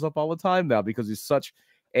 he comes up all the time now because he's such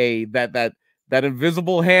that that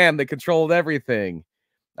invisible hand that controlled everything.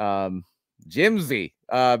 Jimsy.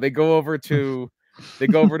 They go over to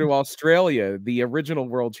Australia, the original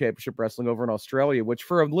World Championship Wrestling over in Australia, which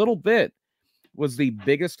for a little bit was the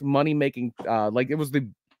biggest money making. It was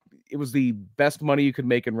the best money you could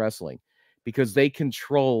make in wrestling, because they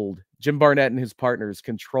controlled, Jim Barnett and his partners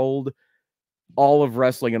controlled all of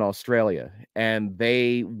wrestling in Australia, and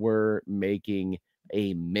they were making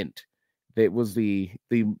a mint. It was it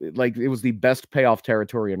was the best payoff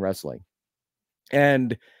territory in wrestling.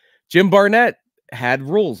 And Jim Barnett had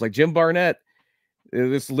rules. Like, Jim Barnett,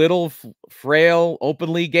 this little frail,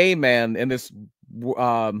 openly gay man in this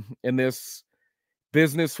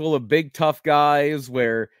business full of big tough guys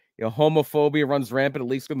where, you know, homophobia runs rampant, at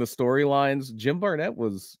least in the storylines. Jim Barnett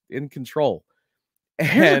was in control.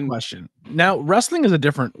 Here's a question. Now, wrestling is a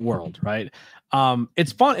different world, right?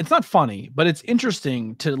 It's fun. It's not funny, but it's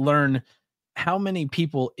interesting to learn how many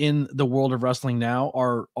people in the world of wrestling now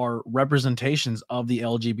are representations of the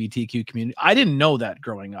LGBTQ community. I didn't know that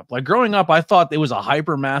growing up. Like, growing up, I thought it was a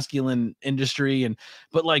hyper masculine industry,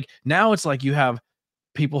 but like now it's like you have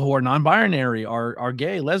people who are non-binary, are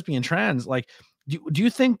gay, lesbian, trans. Like, do you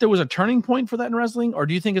think there was a turning point for that in wrestling, or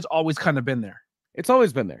do you think it's always kind of been there? It's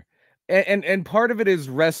always been there. And part of it is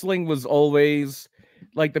wrestling was always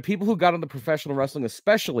like, the people who got into professional wrestling,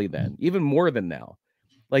 especially then, even more than now,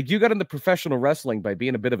 like, you got into professional wrestling by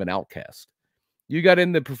being a bit of an outcast. You got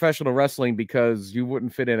into professional wrestling because you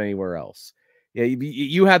wouldn't fit in anywhere else. Yeah,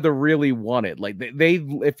 you had to really want it. Like, they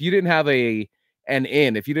if you didn't have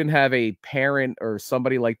if you didn't have a parent or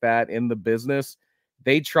somebody like that in the business,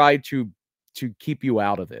 they tried to keep you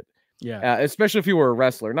out of it. Yeah, especially if you were a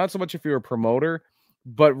wrestler. Not so much if you were a promoter,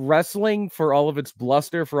 but wrestling, for all of its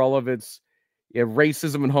bluster, for all of its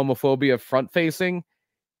racism and homophobia front facing.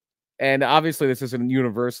 And obviously this isn't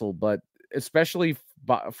universal, but especially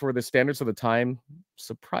for the standards of the time,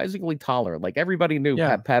 surprisingly tolerant. Like, everybody knew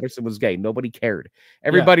Pat Patterson was gay. Nobody cared.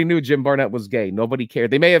 Everybody knew Jim Barnett was gay. Nobody cared.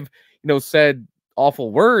 They may have, said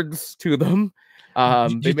awful words to them.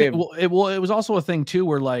 It was also a thing too,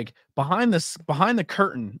 where like behind the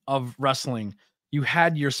curtain of wrestling, you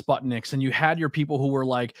had your Sputniks and you had your people who were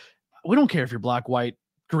like, we don't care if you're black, white,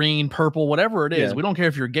 green, purple, whatever it is. Yeah. We don't care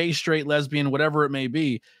if you're gay, straight, lesbian, whatever it may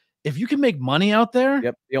be. If you can make money out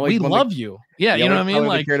there, we love you. Yeah, you know what I mean?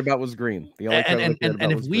 Like, cared about was green. And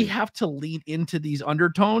if we have to lead into these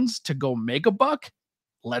undertones to go make a buck,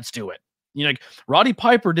 let's do it. Like, Roddy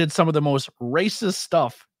Piper did some of the most racist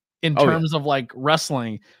stuff in terms of like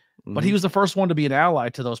wrestling, but he was the first one to be an ally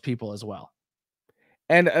to those people as well.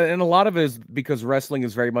 And a lot of it is because wrestling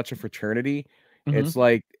is very much a fraternity. It's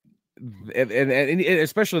like, and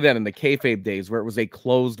especially then in the kayfabe days where it was a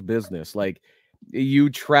closed business, like, you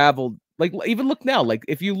traveled, like, even look now, like,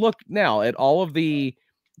 if you look now at all of the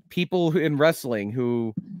people in wrestling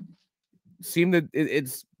who seem that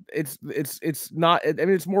it's not, I mean,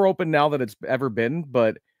 it's more open now than it's ever been,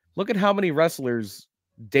 but look at how many wrestlers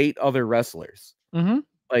date other wrestlers.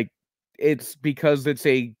 Like, it's because it's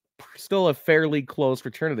still a fairly close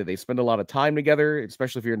fraternity. They spend a lot of time together,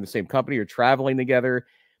 especially if you're in the same company or traveling together.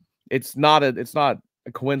 It's not a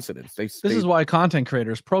coincidence. This is why content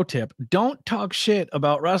creators, pro tip, don't talk shit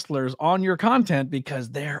about wrestlers on your content, because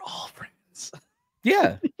they're all friends.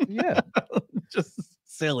 Yeah. Just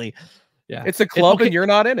silly. Yeah, it's a club and you're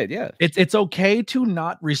not in it. Yeah, it's okay to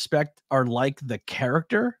not respect or like the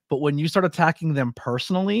character, but when you start attacking them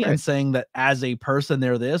personally and saying that as a person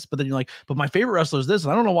they're this, but then you're like, but my favorite wrestler is this,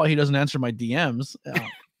 and I don't know why he doesn't answer my DMs.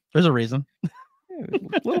 There's a reason. A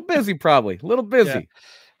little busy, probably. A little busy.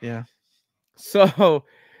 Yeah. So,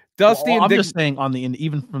 Dusty, I'm just saying on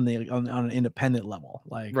an independent level,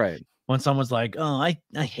 like, when someone's like, oh, I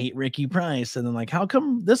hate Ricky Price, and then like, how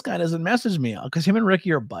come this guy doesn't message me? Because him and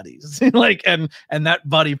Ricky are buddies. Like, and that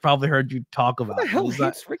buddy probably heard you talk about. Who the hell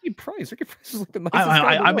hates Ricky Price? Ricky Price is like the nicest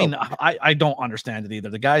guy I mean, I don't understand it either.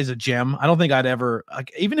 The guy's a gem. I don't think I'd ever,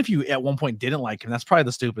 like, even if you at one point didn't like him, that's probably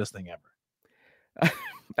the stupidest thing ever.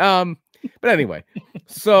 But anyway,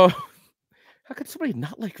 so how could somebody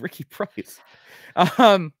not like Ricky Price?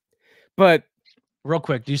 But real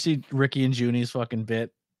quick, do you see Ricky and Junie's fucking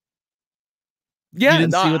bit? Yeah,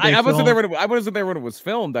 I wasn't there when it was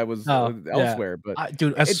filmed. I was elsewhere. But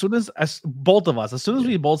dude, as soon as both of us,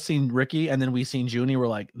 we both seen Ricky and then we seen Junie, we're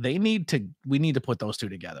like, we need to put those two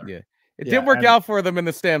together. Yeah. It didn't work out for them in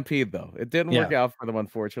the Stampede, though. It didn't work out for them,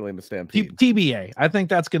 unfortunately, in the Stampede. TBA. I think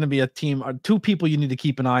that's going to be a team, two people you need to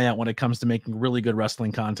keep an eye out when it comes to making really good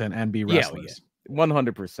wrestling content and be wrestlers.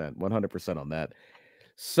 100% on that.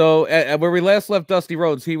 So, where we last left Dusty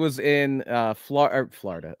Rhodes, he was in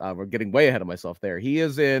Florida. We're getting way ahead of myself there. He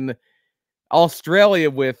is in Australia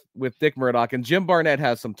with Dick Murdoch, and Jim Barnett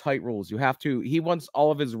has some tight rules. He wants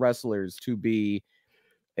all of his wrestlers to be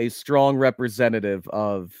a strong representative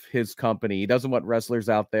of his company. He doesn't want wrestlers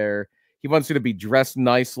out there. He wants you to be dressed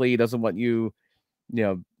nicely. He doesn't want you,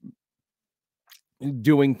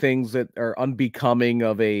 doing things that are unbecoming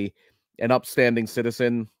of an upstanding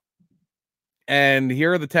citizen. And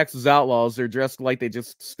here are the Texas Outlaws. They're dressed like they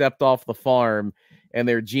just stepped off the farm, and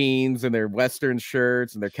their jeans and their Western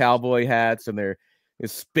shirts and their cowboy hats, and they're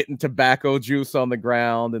spitting tobacco juice on the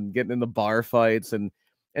ground and getting in the bar fights. And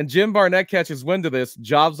Jim Barnett catches wind of this,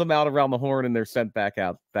 jobs them out around the horn, and they're sent back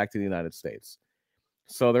to the United States.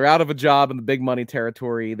 So they're out of a job in the big money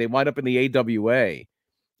territory. They wind up in the AWA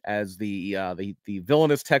as the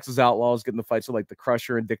villainous Texas Outlaws, getting the fights with like the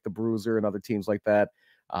Crusher and Dick the Bruiser and other teams like that.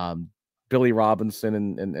 Billy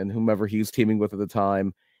Robinson and whomever he's teaming with at the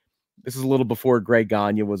time. This is a little before Greg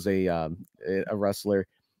Gagne was a wrestler,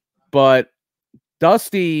 but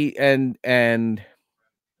Dusty and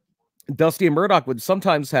Murdoch would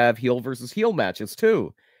sometimes have heel versus heel matches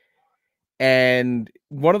too. And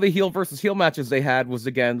one of the heel versus heel matches they had was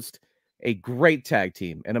against a great tag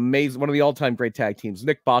team, one of the all-time great tag teams,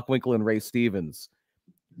 Nick Bockwinkel and Ray Stevens,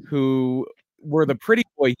 who were the pretty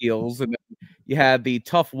boy heels, and you had the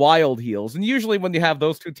tough wild heels. And usually when you have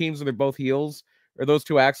those two teams and they're both heels, or those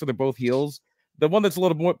two acts and they're both heels, the one that's a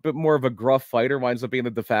little bit more of a gruff fighter winds up being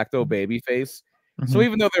the de facto baby face. Mm-hmm. So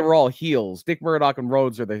even though they were all heels, Dick Murdoch and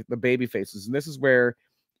Rhodes are the baby faces. And this is where,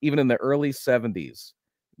 even in the early 70s,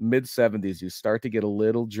 mid 70s, you start to get a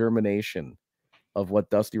little germination of what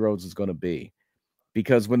Dusty Rhodes is going to be.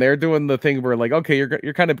 Because when they're doing the thing where like, okay,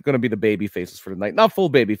 you're kind of going to be the baby faces for the night, not full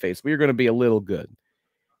baby face, but you're going to be a little good.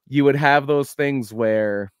 You would have those things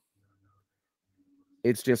where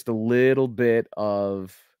it's just a little bit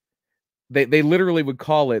of, they literally would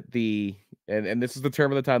call it and this is the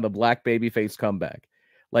term of the time, the black baby face comeback,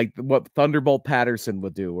 like what Thunderbolt Patterson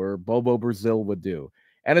would do or Bobo Brazil would do.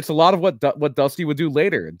 And it's a lot of what Dusty would do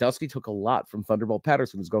later. Dusty took a lot from Thunderbolt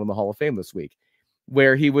Patterson, who's going to the Hall of Fame this week,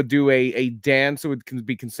 where he would do a dance that would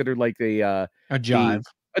be considered like a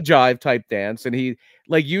jive type dance. And he,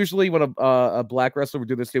 like, usually when a black wrestler would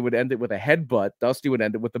do this, they would end it with a headbutt. Dusty would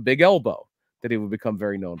end it with a big elbow that he would become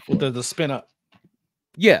very known for. The spin up.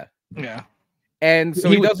 Yeah. Yeah. And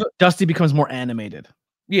so Dusty becomes more animated.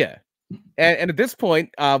 Yeah. And at this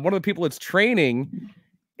point, one of the people that's training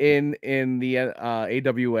in the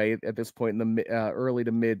AWA at this point in the early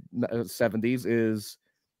to mid 70s is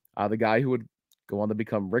the guy who would go on to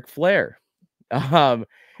become Ric Flair.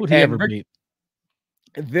 Who'd he ever beat?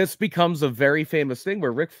 This becomes a very famous thing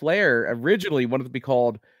where Ric Flair originally wanted to be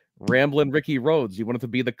called Ramblin' Ricky Rhodes. He wanted to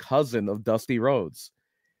be the cousin of Dusty Rhodes.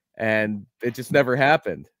 And it just never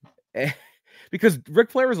happened. Because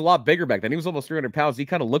Ric Flair was a lot bigger back then. He was almost 300 pounds. He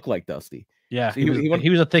kind of looked like Dusty. Yeah, so he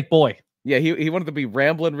was a thick boy. Yeah, he wanted to be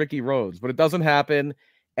Ramblin' Ricky Rhodes, but it doesn't happen.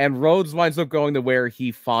 And Rhodes winds up going to where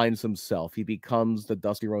he finds himself. He becomes the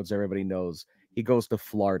Dusty Rhodes everybody knows. He goes to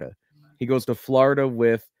Florida. He goes to Florida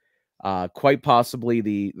with quite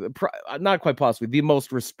possibly not quite possibly, the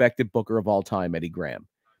most respected booker of all time, Eddie Graham.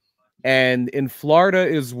 And in Florida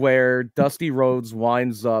is where Dusty Rhodes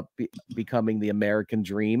winds up becoming the American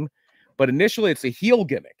Dream. But initially, it's a heel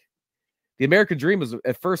gimmick. The American Dream is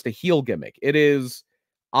at first a heel gimmick. It is,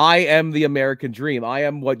 I am the American Dream. I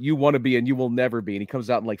am what you want to be and you will never be. And he comes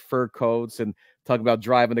out in like fur coats and talking about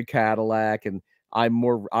driving a Cadillac and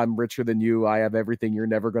I'm richer than you. I have everything you're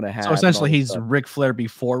never going to have. So essentially he's Ric Flair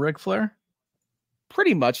before Ric Flair?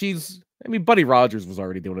 Pretty much. Buddy Rogers was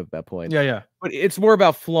already doing it at that point. Yeah. But it's more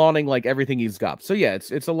about flaunting like everything he's got. So yeah,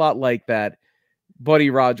 it's a lot like that Buddy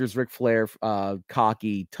Rogers, Ric Flair,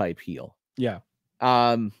 cocky type heel. Yeah.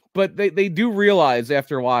 But they do realize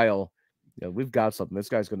after a while, we've got something. This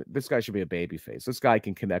guy should be a babyface. This guy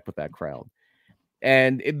can connect with that crowd.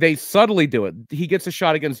 And they subtly do it. He gets a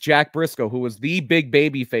shot against Jack Briscoe, who was the big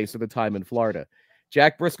babyface at the time in Florida.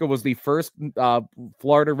 Jack Briscoe was the first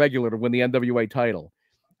Florida regular to win the NWA title.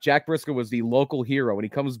 Jack Briscoe was the local hero, and he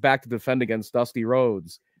comes back to defend against Dusty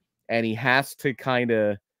Rhodes, and he has to kind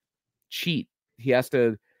of cheat. He has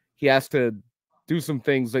to do some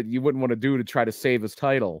things that you wouldn't want to do to try to save his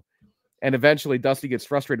title. And eventually Dusty gets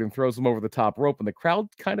frustrated and throws him over the top rope, and the crowd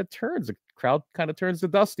kind of turns. The crowd kind of turns to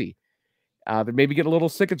Dusty. They maybe get a little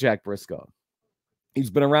sick of Jack Briscoe. He's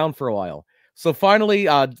been around for a while. So finally,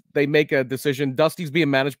 they make a decision. Dusty's being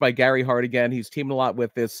managed by Gary Hart again. He's teaming a lot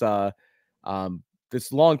with this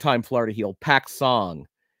longtime Florida heel, Pac Song,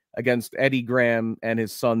 against Eddie Graham and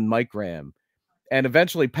his son, Mike Graham. And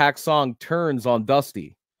eventually Pac Song turns on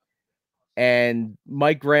Dusty. And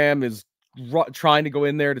Mike Graham is trying to go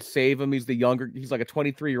in there to save him. He's like a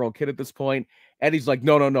 23-year-old kid at this point. Eddie's like,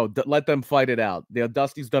 no, let them fight it out.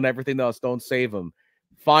 Dusty's done everything else. Don't save him.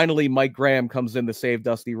 Finally, Mike Graham comes in to save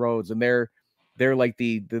Dusty Rhodes, and they're like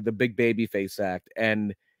the big baby face act.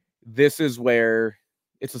 And this is where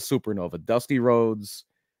it's a supernova. Dusty Rhodes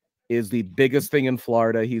is the biggest thing in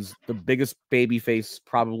Florida. He's the biggest baby face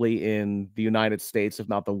probably in the United States, if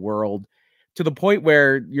not the world, to the point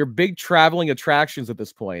where your big traveling attractions at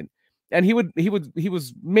this point. And he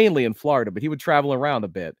was mainly in Florida, but he would travel around a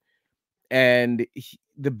bit. And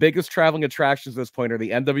the biggest traveling attractions at this point are the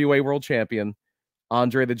NWA World Champion,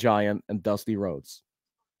 Andre the Giant, and Dusty Rhodes.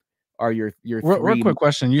 Are your real quick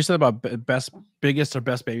question? You said about biggest or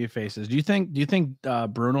best baby faces. Do you think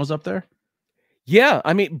Bruno's up there? Yeah,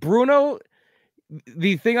 I mean Bruno.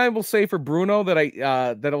 The thing I will say for Bruno that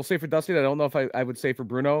I will say for Dusty that I don't know if I would say for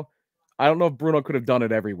Bruno. I don't know if Bruno could have done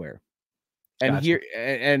it everywhere. And Gotcha. here,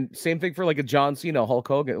 and same thing for like a John Cena, Hulk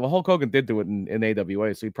Hogan. Well, Hulk Hogan did do it in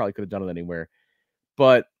AWA, so he probably could have done it anywhere.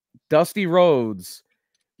 But Dusty Rhodes,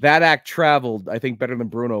 that act traveled, I think, better than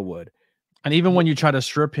Bruno would. And even when you try to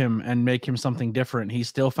strip him and make him something different, he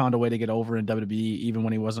still found a way to get over in WWE, even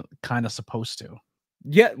when he wasn't kind of supposed to.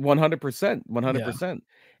 Yeah, 100%, 100%.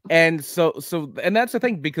 And so, and that's the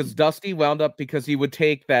thing, because Dusty wound up, because he would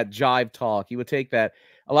take that jive talk. He would take that.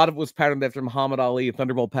 A lot of it was patterned after Muhammad Ali,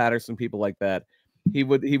 Thunderbolt Patterson, people like that. He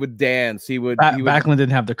would dance. Backlund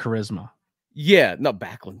didn't have the charisma. Yeah, no,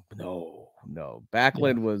 Backlund. No.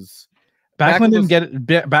 Backlund was.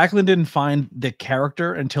 Backlund didn't find the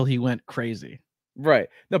character until he went crazy. Right.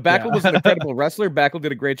 No, Backlund was an incredible wrestler. Backlund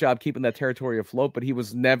did a great job keeping that territory afloat, but he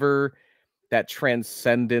was never that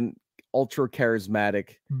transcendent, ultra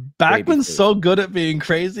charismatic. Backlund's so good at being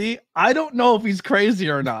crazy. I don't know if he's crazy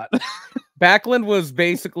or not. Backlund was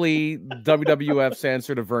basically WWF's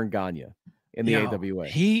answer to Vern Gagne in the AWA.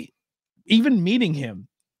 Even meeting him,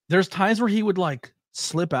 there's times where he would like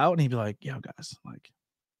slip out and he'd be like, "Yo, guys, like,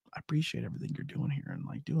 I appreciate everything you're doing here and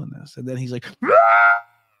like doing this." And then he's like,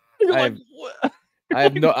 I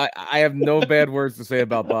have no bad words to say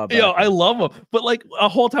about Bob Backlund. Yo, I love him, but like a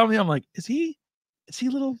whole time I'm like, is he a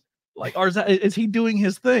little like, or is he doing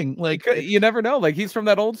his thing? Like, you never know. Like, he's from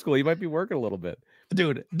that old school. He might be working a little bit.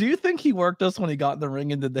 Dude, do you think he worked us when he got in the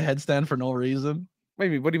ring and did the headstand for no reason?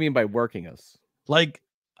 Maybe. What do you mean by working us? Like,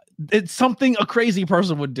 it's something a crazy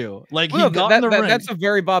person would do. Like, he got in the ring. That's a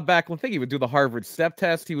very Bob Backlund thing. He would do the Harvard step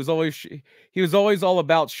test. He was always all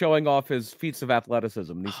about showing off his feats of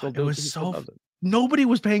athleticism. And he still does it. Nobody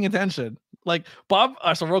was paying attention. Like Bob.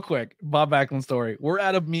 So real quick, Bob Backlund story. We're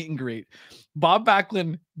at a meet and greet. Bob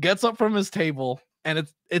Backlund gets up from his table, and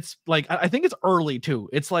it's like, I think it's early too.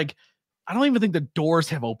 It's like, I don't even think the doors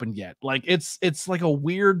have opened yet. Like it's like a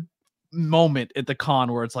weird moment at the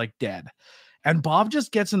con where it's like dead. And Bob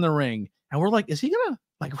just gets in the ring and we're like, is he gonna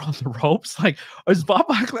like run the ropes? Like, is Bob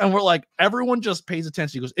Backlund? And we're like, everyone just pays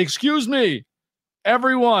attention. He goes, "Excuse me,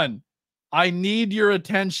 everyone, I need your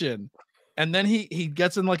attention." And then he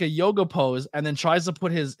gets in like a yoga pose and then tries to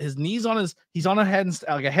put his knees on he's on a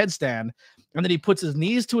headstand. And then he puts his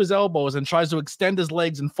knees to his elbows and tries to extend his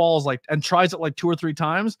legs and falls and tries it like 2 or 3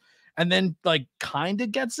 times. And then like kind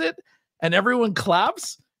of gets it and everyone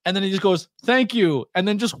claps. And then he just goes, "Thank you." And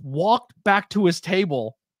then just walked back to his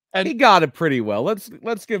table. And he got it pretty well.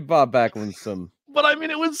 Let's give Bob Backlund some. But I mean,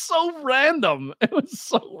 it was so random. It was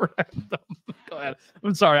so random. Go ahead.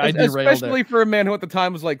 I'm sorry. I derailed Especially for a man who at the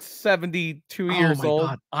time was like 72 years old.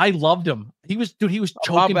 God. I loved him. He was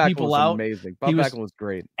choking people out. Amazing. Bob Backlund was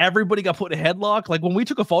great. Everybody got put in a headlock. Like when we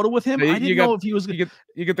took a photo with him, I didn't know if he was.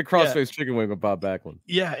 You get the crossface chicken wing with Bob Backlund.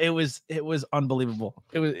 Yeah, it was unbelievable.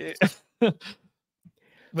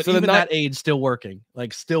 But so even that age, still working.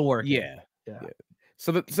 Yeah.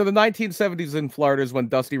 So the 1970s in Florida is when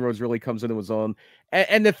Dusty Rhodes really comes into his own.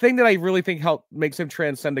 And the thing that I really think makes him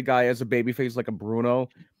transcend a guy as a babyface like a Bruno.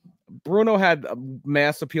 Bruno had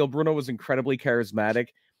mass appeal. Bruno was incredibly charismatic.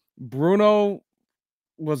 Bruno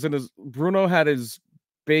had his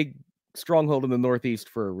big stronghold in the Northeast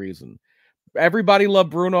for a reason. Everybody loved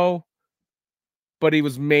Bruno, but he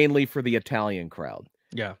was mainly for the Italian crowd.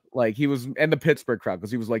 Yeah. Like he was, and the Pittsburgh crowd,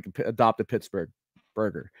 because he was like adopted Pittsburgh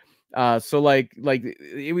burger. So like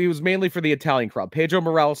he was mainly for the Italian crowd. Pedro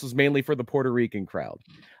Morales was mainly for the Puerto Rican crowd.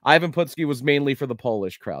 Ivan Putski was mainly for the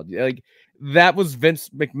Polish crowd. Like that was Vince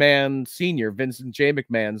McMahon Sr., Vincent J.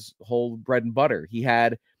 McMahon's whole bread and butter. He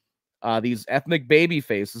had these ethnic baby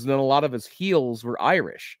faces, and then a lot of his heels were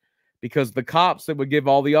Irish, because the cops that would give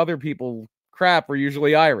all the other people crap were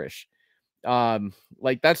usually Irish.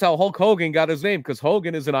 Like that's how Hulk Hogan got his name, because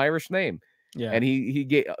Hogan is an Irish name. Yeah, and he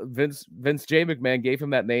gave Vince J. McMahon gave him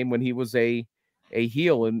that name when he was a a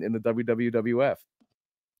heel in the WWF.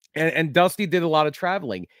 And Dusty did a lot of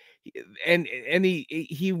traveling, and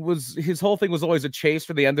his whole thing was always a chase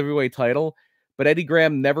for the NWA title. But Eddie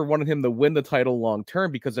Graham never wanted him to win the title long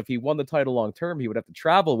term, because if he won the title long term, he would have to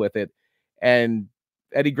travel with it. And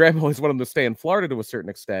Eddie Graham always wanted him to stay in Florida to a certain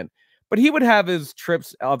extent, but he would have his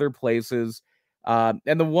trips other places. And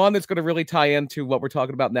the one that's going to really tie into what we're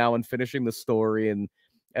talking about now and finishing the story and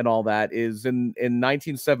all that is in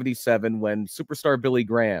 1977, when superstar Billy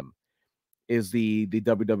Graham is the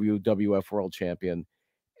WWF World Champion.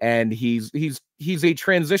 And he's a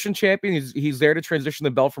transition champion. He's there to transition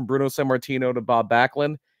the belt from Bruno Sammartino to Bob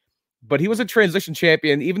Backlund. But he was a transition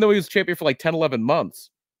champion, even though he was champion for like 10, 11 months.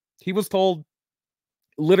 He was told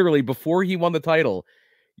literally before he won the title,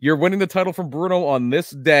 you're winning the title from Bruno on this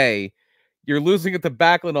day. You're losing it to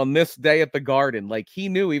Backlund on this day at the Garden. Like, he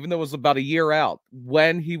knew, even though it was about a year out,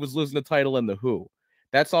 when he was losing the title in the Who.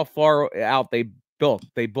 That's how far out they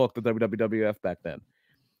booked the WWF back then.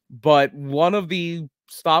 But one of the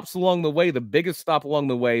stops along the way, the biggest stop along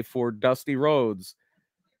the way for Dusty Rhodes,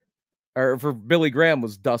 or for Billy Graham,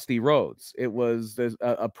 was Dusty Rhodes. It was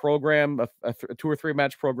a program, a 2 or 3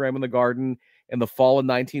 match program in the Garden in the fall of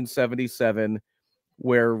 1977,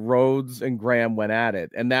 where Rhodes and Graham went at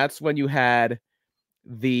it. And that's when you had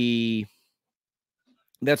that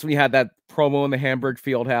promo in the Hamburg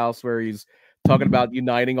Fieldhouse where he's talking about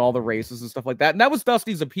uniting all the races and stuff like that. And that was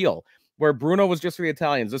Dusty's appeal, where Bruno was just for the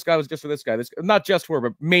Italians. This guy was just for this guy. This, not just for,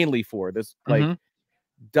 but mainly for this. Like,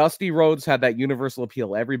 Dusty Rhodes had that universal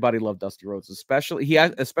appeal. Everybody loved Dusty Rhodes, especially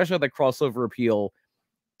had that crossover appeal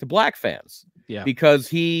to black fans. Yeah, because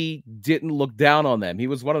he didn't look down on them. He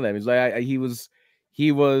was one of them. He's like,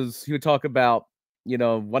 he would talk about,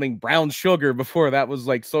 wanting brown sugar before that was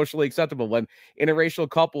like socially acceptable. When interracial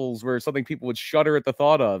couples were something people would shudder at the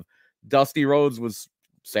thought of, Dusty Rhodes was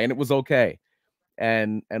saying it was okay,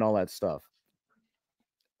 and all that stuff.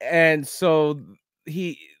 And so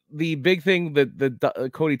the big thing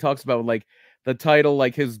that Cody talks about, like the title,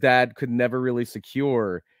 like his dad could never really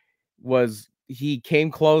secure, was he came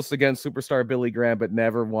close against superstar Billy Graham, but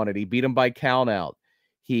never won it. He beat him by count out.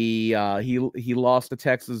 He lost a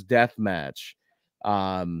Texas death match.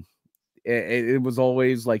 It was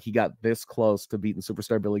always like he got this close to beating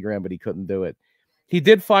superstar Billy Graham, but he couldn't do it. He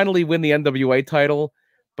did finally win the NWA title,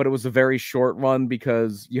 but it was a very short run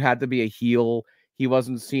because you had to be a heel. He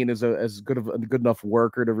wasn't seen as a good enough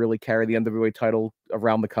worker to really carry the NWA title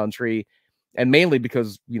around the country, and mainly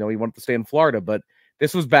because he wanted to stay in Florida. But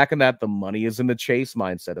this was back in that the money is in the chase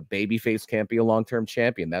mindset. A babyface can't be a long-term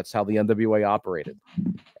champion. That's how the NWA operated,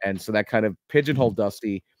 and so that kind of pigeonholed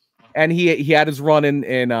Dusty. And he had his run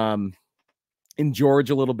in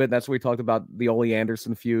Georgia a little bit. That's where we talked about the Ole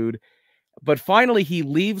Anderson feud. But finally, he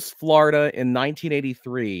leaves Florida in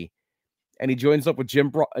 1983, and he joins up with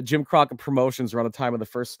Jim Crockett Promotions around the time of the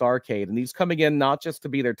first Starrcade. And he's coming in not just to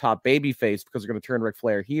be their top babyface because they're going to turn Ric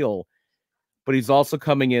Flair heel, but he's also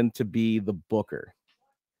coming in to be the booker.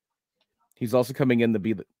 He's also coming in to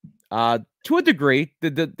be to a degree.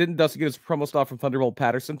 Didn't Dusty get his promo stuff from Thunderbolt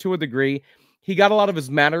Patterson? To a degree, he got a lot of his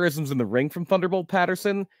mannerisms in the ring from Thunderbolt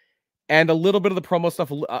Patterson. And a little bit of the promo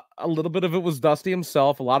stuff, a little bit of it was Dusty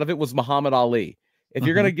himself. A lot of it was Muhammad Ali. If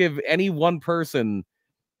you're going to give any one person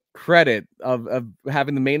credit of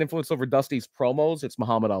having the main influence over Dusty's promos, it's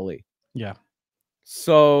Muhammad Ali. Yeah.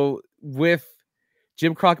 So with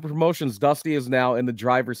Jim Crockett Promotions, Dusty is now in the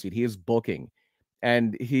driver's seat. He is booking.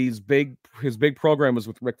 And his big program was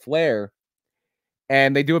with Ric Flair.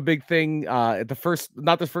 And they do a big thing at the first,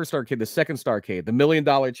 not the first Starrcade, the second Starrcade, the $1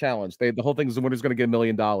 Million Challenge. The whole thing is the winner's going to get $1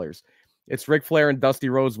 million. It's Ric Flair and Dusty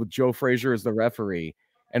Rhodes with Joe Frazier as the referee,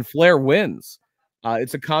 and Flair wins.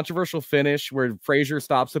 It's a controversial finish where Frazier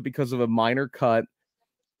stops it because of a minor cut,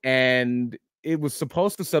 and it was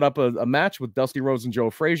supposed to set up a match with Dusty Rhodes and Joe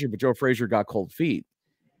Frazier, but Joe Frazier got cold feet.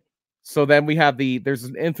 So then we have there's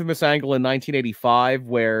an infamous angle in 1985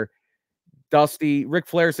 where Ric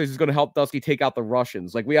Flair says he's going to help Dusty take out the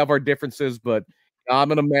Russians. Like, we have our differences, but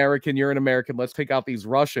I'm an American, you're an American. Let's take out these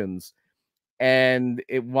Russians. And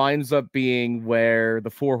it winds up being where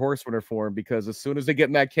the Four Horsemen are formed, because as soon as they get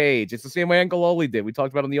in that cage, it's the same way Uncle Ole did. We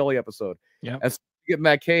talked about it in the Ole episode. Yeah. As soon as they get in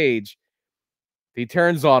that cage, he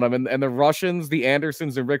turns on him, and the Russians, the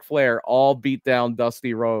Andersons, and Ric Flair all beat down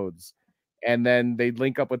Dusty Rhodes. And then they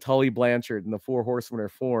link up with Tully Blanchard, and the Four Horsemen are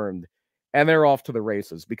formed. And they're off to the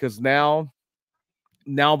races, because now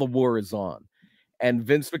the war is on. And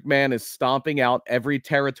Vince McMahon is stomping out every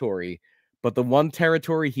territory, but the one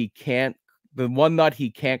nut he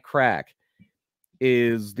can't crack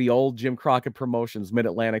is the old Jim Crockett Promotions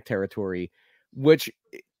Mid-Atlantic territory, which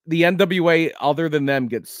the NWA, other than them,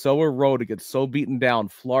 gets so eroded, gets so beaten down.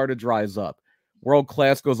 Florida dries up. World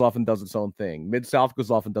Class goes off and does its own thing. Mid-South goes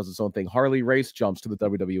off and does its own thing. Harley Race jumps to the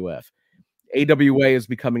WWF. AWA is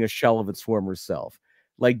becoming a shell of its former self.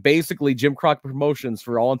 Like, basically, Jim Crockett Promotions,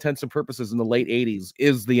 for all intents and purposes, in the late 80s,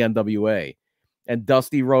 is the NWA. And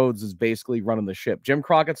Dusty Rhodes is basically running the ship. Jim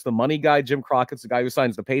Crockett's the money guy. Jim Crockett's the guy who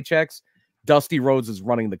signs the paychecks. Dusty Rhodes is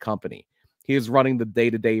running the company. He is running the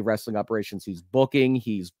day-to-day wrestling operations. He's booking.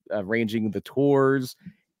 He's arranging the tours.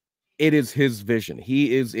 It is his vision.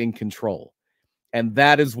 He is in control. And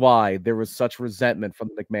that is why there was such resentment from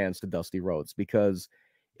the McMahons to Dusty Rhodes, because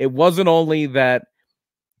it wasn't only that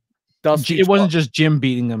Dusty. It wasn't just Jim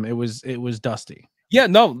beating them. It was Dusty. Yeah,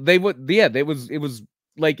 no, they would. Yeah, it was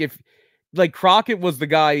like, if like Crockett was the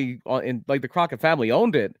guy in, like, the Crockett family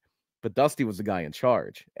owned it, but Dusty was the guy in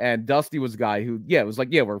charge. And Dusty was the guy who, it was like,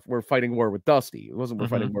 we're fighting war with Dusty. It wasn't we're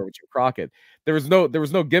fighting war with Jim Crockett. There was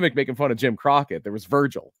no gimmick making fun of Jim Crockett. There was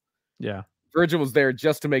Virgil. Yeah. Virgil was there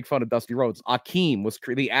just to make fun of Dusty Rhodes. Akeem was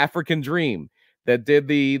the African Dream that did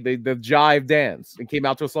the jive dance and came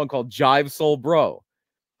out to a song called Jive Soul Bro,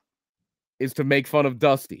 is to make fun of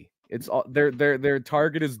Dusty. It's all their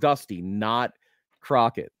target is Dusty, not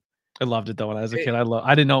Crockett. I loved it though when I was a kid.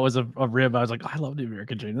 I didn't know it was a rib. I was like, I love the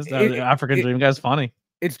American Dream. This African Dream guy's funny.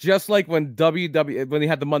 It's just like when when they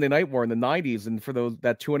had the Monday Night War in the 90s, and for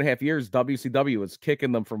that 2.5 years, WCW was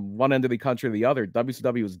kicking them from one end of the country to the other.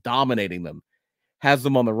 WCW was dominating them, has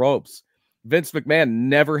them on the ropes. Vince McMahon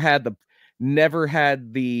never had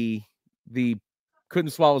the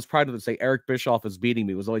couldn't swallow his pride to say Eric Bischoff is beating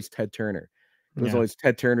me. It was always Ted Turner. It was always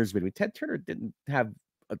Ted Turner's beating me. Ted Turner didn't have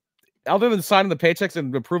other than signing the paychecks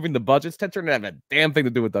and approving the budgets, Ted Turner didn't have a damn thing to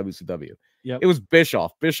do with WCW. Yep. It was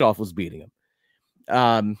Bischoff. Bischoff was beating him.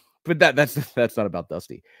 But that's not about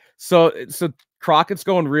Dusty. So Crockett's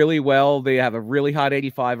going really well. They have a really hot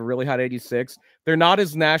 85, a really hot 86. They're not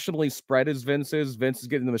as nationally spread as Vince is. Vince is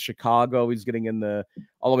getting into Chicago. He's getting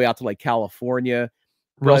all the way out to like California.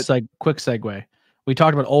 Quick segue. We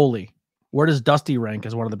talked about Ole. Where does Dusty rank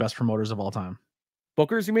as one of the best promoters of all time?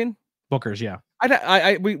 Bookers, you mean? Bookers, yeah.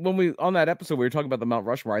 When we on that episode we were talking about the Mount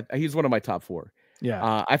Rushmore. He's one of my top 4.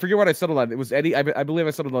 Yeah. I forget what I settled on. It was Eddie. I believe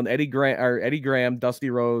I settled on Eddie Graham, Dusty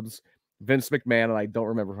Rhodes, Vince McMahon, and I don't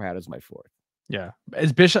remember who I had as my 4th. Yeah.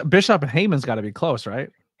 Is Bishop and Heyman's got to be close, right?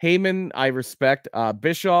 Heyman, I respect.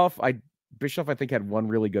 Bischoff, I think had one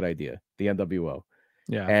really good idea, the NWO.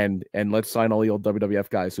 Yeah. And let's sign all the old WWF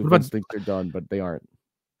guys who Vince thinks they're done, but they aren't.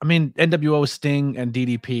 I mean, NWO, Sting, and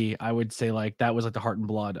DDP, I would say like that was like the heart and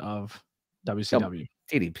blood of WCW.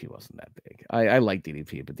 DDP wasn't that big. I like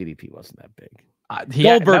DDP, but DDP wasn't that big.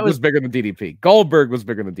 Goldberg was bigger than DDP. Goldberg was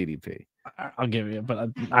bigger than DDP. I'll give you, but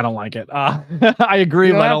I don't like it. I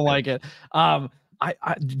agree, but I don't like it.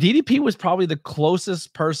 DDP was probably the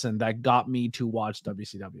closest person that got me to watch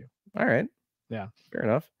WCW. All right. Yeah. Fair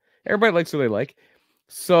enough. Everybody likes who they like.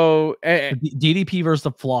 So DDP versus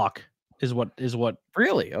the Flock is what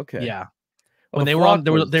really? Okay. Yeah. When they were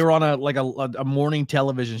on a morning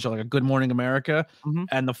television show, like a Good Morning America,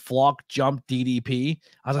 and the Flock jumped DDP.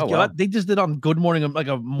 I was like, wow. They just did on Good Morning, like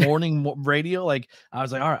a morning radio. Like I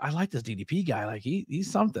was like, all right, I like this DDP guy. Like he's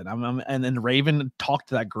something. And then Raven talked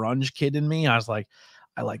to that grunge kid in me. I was like,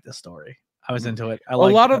 I like this story. I was into it. A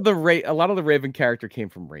lot of the Raven character came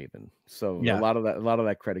from Raven, so yeah. a lot of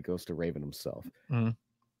that credit goes to Raven himself.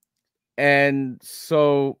 And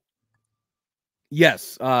so.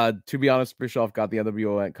 Yes, to be honest, Bischoff got the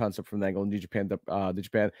NWO concept from the angle of New Japan.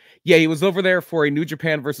 Yeah, he was over there for a New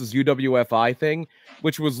Japan versus UWFI thing,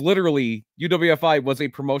 which was literally UWFI was a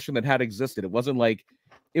promotion that had existed. It wasn't like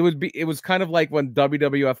it was kind of like when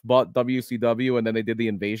WWF bought WCW and then they did the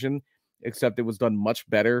invasion, except it was done much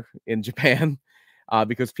better in Japan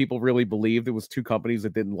because people really believed it was two companies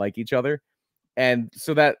that didn't like each other, and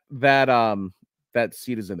so that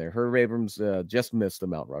seat is in there. Herb Abrams just missed the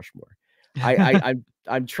Mount Rushmore.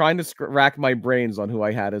 I'm trying to rack my brains on who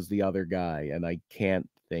I had as the other guy, and I can't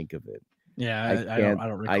think of it. Yeah, I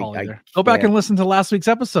don't recall either. Go back and listen to last week's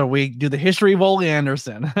episode. We do the history of Ole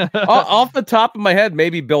Anderson. Off the top of my head,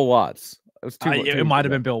 maybe Bill Watts. It was it might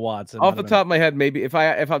have been Bill Watts. Off the top of my head, maybe if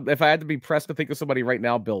I had to be pressed to think of somebody right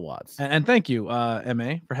now, Bill Watts. And thank you,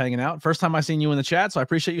 MA, for hanging out. First time I seen you in the chat, so I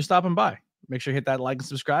appreciate you stopping by. Make sure you hit that like and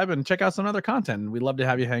subscribe, and check out some other content. We'd love to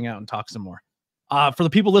have you hang out and talk some more. For the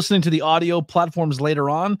people listening to the audio platforms later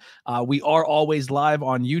on, we are always live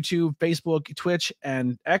on YouTube, Facebook, Twitch,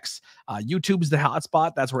 and X. YouTube is the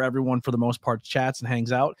hotspot. That's where everyone, for the most part, chats and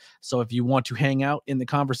hangs out. So if you want to hang out in the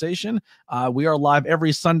conversation, we are live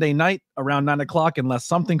every Sunday night around 9 o'clock, unless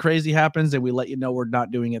something crazy happens and we let you know we're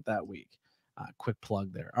not doing it that week. Quick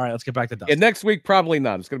plug there. All right, let's get back to Dusty. And next week, probably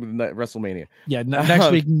not. It's going to be WrestleMania. Yeah,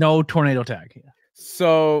 next week, no tornado tag. Yeah.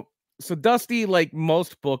 So Dusty, like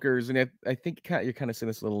most bookers, and I think you're kind of seeing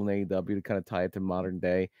this little in AEW to kind of tie it to modern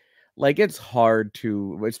day. Like, it's hard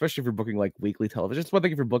to, especially if you're booking like weekly television. It's one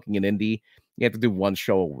thing if you're booking an indie, you have to do one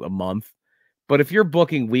show a month. But if you're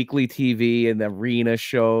booking weekly TV and arena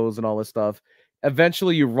shows and all this stuff,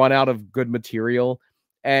 eventually you run out of good material.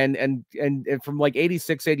 And from like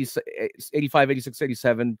 86, 85, 86,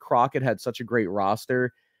 87, Crockett had such a great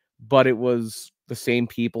roster, but it was the same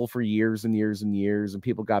people for years and years and years, and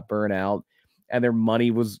people got burnt out, and their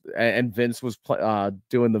money was, and Vince was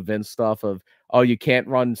doing the Vince stuff of, oh, you can't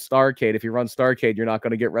run Starrcade. If you run Starrcade, you're not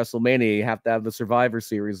going to get WrestleMania. You have to have the Survivor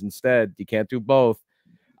Series instead. You can't do both.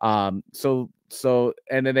 So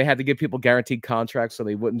and then they had to give people guaranteed contracts so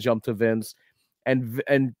they wouldn't jump to Vince.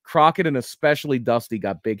 And Crockett, and especially Dusty,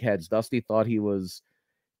 got big heads. Dusty thought he was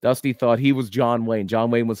John Wayne. John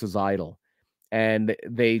Wayne was his idol. And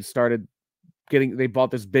they bought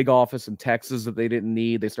this big office in Texas that they didn't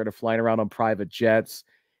need. They started flying around on private jets.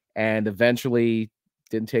 And eventually,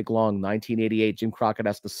 didn't take long, 1988, Jim Crockett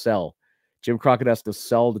has to sell. Jim Crockett has to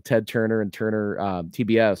sell to Ted Turner and Turner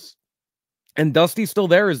TBS. And Dusty's still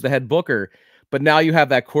there as the head booker. But now you have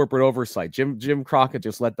that corporate oversight. Jim Crockett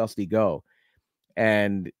just let Dusty go.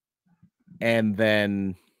 And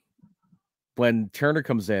then when Turner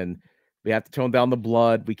comes in, we have to tone down the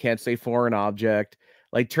blood. We can't say foreign object.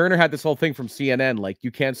 Like, Turner had this whole thing from CNN, like,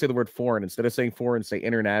 you can't say the word foreign. Instead of saying foreign, say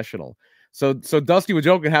international. So Dusty would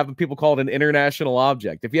joke and have people call it an international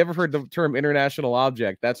object. If you ever heard the term international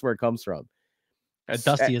object, that's where it comes from. A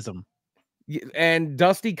Dustyism. And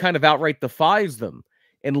Dusty kind of outright defies them.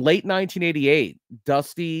 In late 1988,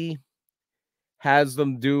 Dusty has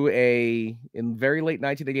them do in very late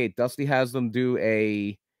 1988, Dusty has them do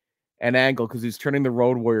an angle because he's turning the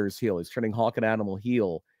Road Warriors heel. He's turning Hawk and Animal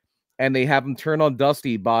heel. And they have him turn on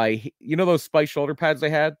Dusty by, you know those spiked shoulder pads they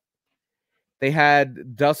had? They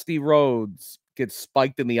had Dusty Rhodes get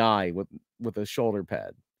spiked in the eye with a shoulder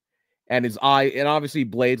pad. And his eye, and obviously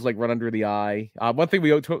blades like run under the eye. One thing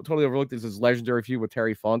we totally overlooked is his legendary feud with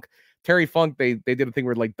Terry Funk. Terry Funk, they did a thing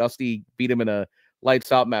where like Dusty beat him in a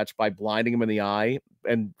lights out match by blinding him in the eye,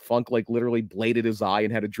 and Funk like literally bladed his eye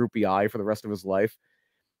and had a droopy eye for the rest of his life.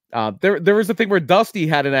 There was a thing where Dusty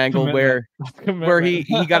had an angle where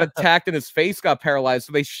he got attacked and his face got paralyzed,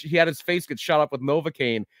 so he had his face get shot up with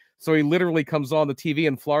Novocaine, so he literally comes on the TV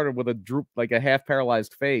in Florida with a half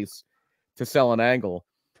paralyzed face to sell an angle.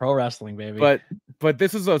 Pro wrestling, baby. But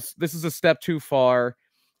this is a step too far,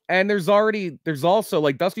 and there's also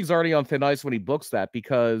like Dusty's already on thin ice when he books that,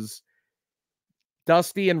 because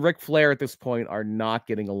Dusty and Ric Flair at this point are not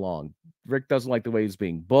getting along. Rick doesn't like the way he's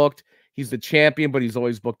being booked. He's the champion, but he's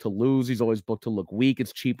always booked to lose. He's always booked to look weak.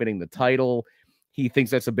 It's cheapening the title. He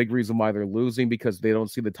thinks that's a big reason why they're losing, because they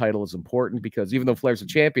don't see the title as important, because even though Flair's a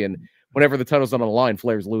champion, whenever the title's not on the line,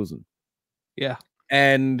 Flair's losing. Yeah.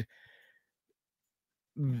 And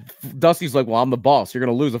Dusty's like, well, I'm the boss. You're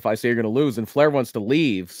going to lose if I say you're going to lose. And Flair wants to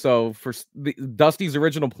leave. So for Dusty's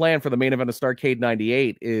original plan for the main event of Starrcade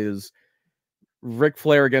 98 is Ric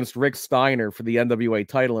Flair against Rick Steiner for the NWA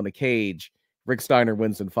title in a cage. Rick Steiner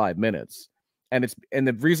wins in 5 minutes. And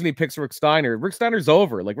the reason he picks Rick Steiner's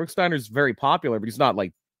over. Like, Rick Steiner's very popular, but he's not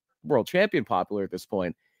like world champion popular at this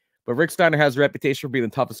point. But Rick Steiner has a reputation for being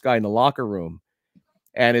the toughest guy in the locker room.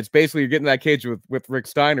 And it's basically, you're getting that cage with Rick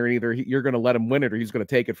Steiner, and either you're going to let him win it or he's going to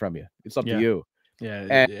take it from you. It's up to you. Yeah.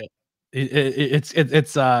 And it's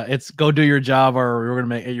go do your job, or we're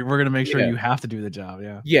gonna make sure you have to do the job.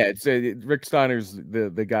 Yeah. It's Rick Steiner's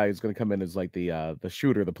the guy who's going to come in as like the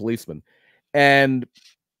shooter, the policeman. And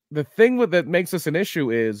the thing that makes this an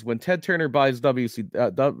issue is when Ted Turner buys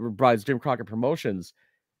Jim Crockett Promotions,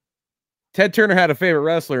 Ted Turner had a favorite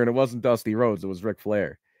wrestler, and it wasn't Dusty Rhodes, it was Ric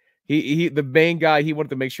Flair. The main guy he wanted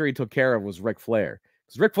to make sure he took care of was Ric Flair,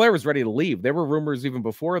 because Ric Flair was ready to leave. There were rumors even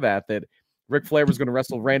before that Ric Flair was going to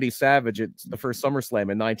wrestle Randy Savage at the first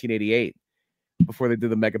SummerSlam in 1988 before they did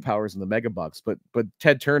the Mega Powers and the Mega Bucks. But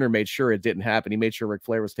Ted Turner made sure it didn't happen. He made sure Ric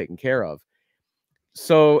Flair was taken care of.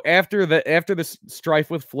 So after this strife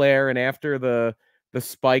with Flair and after the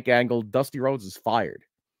spike angle, Dusty Rhodes is fired.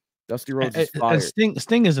 Dusty Rhodes is fired.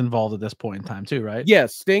 Sting is involved at this point in time too, right?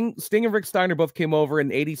 Yes, Sting and Rick Steiner both came over in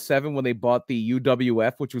 '87 when they bought the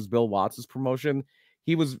UWF, which was Bill Watts' promotion.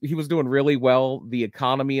 He was doing really well. The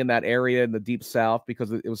economy in that area in the Deep South,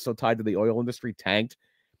 because it was so tied to the oil industry, tanked,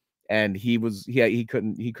 and he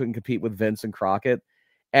couldn't compete with Vince and Crockett.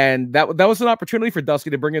 And that was an opportunity for Dusty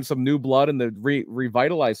to bring in some new blood and to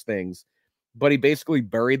revitalize things. But he basically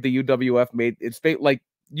buried the UWF. Like,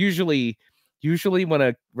 usually Usually when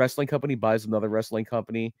a wrestling company buys another wrestling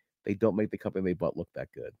company, they don't make the company they bought look that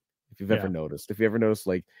good. If you've ever noticed. If you ever noticed,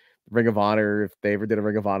 like Ring of Honor, if they ever did a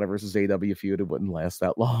Ring of Honor versus AW feud, it wouldn't last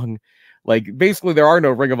that long. Like, basically, there are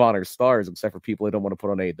no Ring of Honor stars except for people they don't want to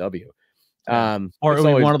put on AW. Yeah. Or it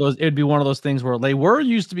would be one of those. It'd be one of those things where they were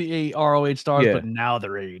used to be ROH stars, but now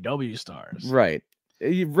they're AEW stars. Right.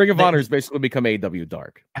 Ring of Honor has basically become AW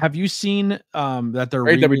Dark. Have you seen that they're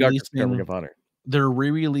re-releasing Ring of Honor? They're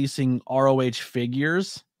re-releasing ROH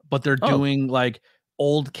figures, but they're doing like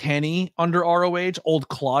old Kenny under ROH, old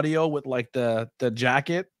Claudio with like the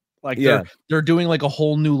jacket. Like they're doing like a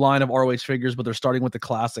whole new line of ROH figures, but they're starting with the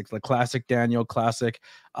classics, like classic Daniel, classic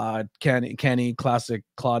Kenny, classic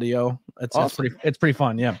Claudio. It's awesome. It's pretty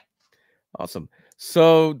fun. Yeah. Awesome.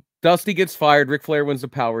 So Dusty gets fired. Ric Flair wins the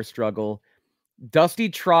power struggle. Dusty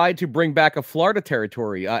tried to bring back a Florida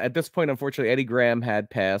territory. At this point, unfortunately, Eddie Graham had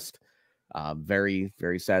passed. Very,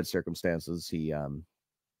 very sad circumstances. He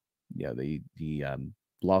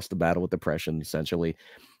lost the battle with depression, essentially.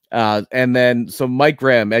 And then, so Mike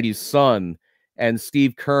Graham, Eddie's son, and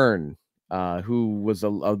Steve Kern, who was a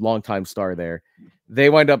longtime star there, they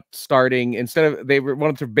wind up starting,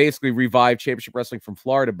 wanted to basically revive Championship Wrestling from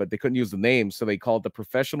Florida, but they couldn't use the name, so they called it the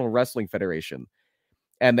Professional Wrestling Federation.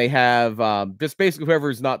 And they have just basically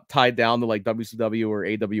whoever's not tied down to like WCW or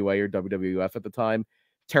AWA or WWF at the time.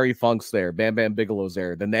 Terry Funk's there, Bam Bam Bigelow's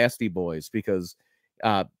there, the Nasty Boys, because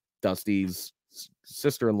Dusty's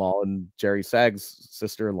sister-in-law and Jerry Sagg's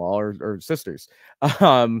sister-in-law or sisters.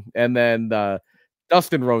 And then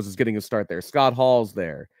Dustin Rhodes is getting a start there. Scott Hall's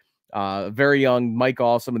there. Very young Mike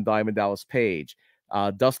Awesome and Diamond Dallas Page.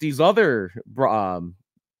 Dusty's other brother-in-law,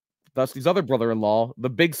 the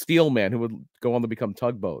Big Steel Man, who would go on to become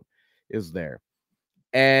Tugboat, is there.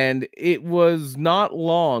 And it was not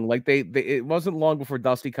long. Like it wasn't long before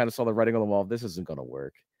Dusty kind of saw the writing on the wall. This isn't going to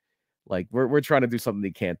work. Like we're trying to do something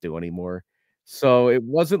he can't do anymore. So it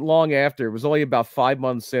wasn't long after. It was only about 5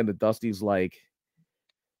 months in that Dusty's like,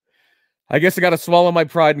 I guess I got to swallow my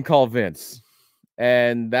pride and call Vince.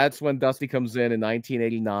 And that's when Dusty comes in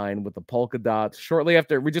 1989 with the polka dots. Shortly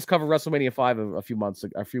after, we just covered WrestleMania 5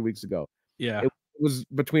 a few weeks ago. Yeah. It was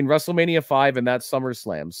between WrestleMania 5 and that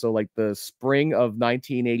SummerSlam. So like the spring of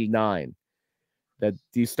 1989 that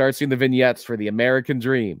you start seeing the vignettes for the American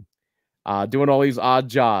Dream, doing all these odd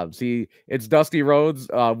jobs. It's Dusty Rhodes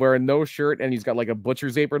wearing no shirt, and he's got like a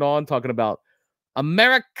butcher's apron on, talking about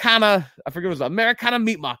Americana. I forget, it was Americana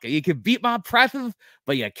meat market. You can beat my prices,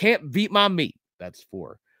 but you can't beat my meat. That's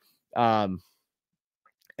 4. And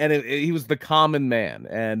he was the common man.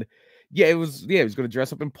 And he was going to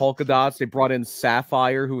dress up in polka dots. They brought in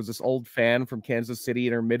Sapphire, who was this old fan from Kansas City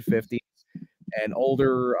in her mid-50s, an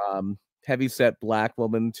older heavyset black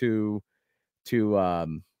woman to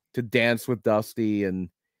dance with Dusty and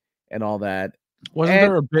all that. Wasn't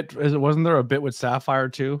there a bit with Sapphire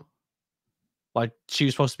too? Like she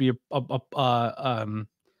was supposed to be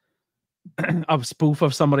a spoof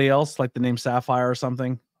of somebody else, like the name Sapphire or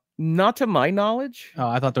something? Not to my knowledge. Oh,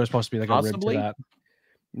 I thought there was supposed to be like possibly a rib to that.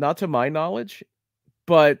 Not to my knowledge,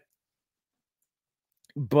 but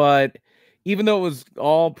even though it was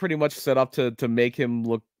all pretty much set up to make him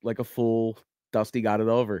look like a fool, Dusty got it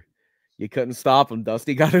over. You couldn't stop him.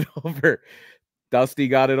 Dusty got it over. Dusty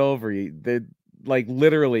got it over. He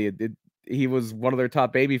was one of their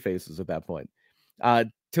top baby faces at that point.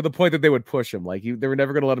 To the point that they would push him. Like they were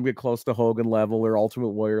never going to let him get close to Hogan level or Ultimate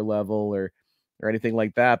Warrior level or anything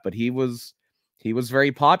like that. But he was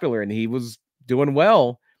very popular and he was doing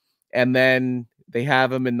well. And then they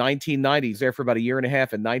have him in 1990. He's there for about a year and a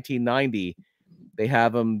half. In 1990, they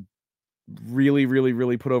have him really, really,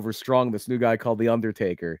 really put over strong. This new guy called The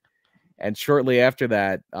Undertaker. And shortly after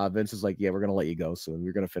that, Vince is like, yeah, we're going to let you go soon.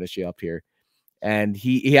 We're going to finish you up here. And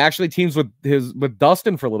he actually teams with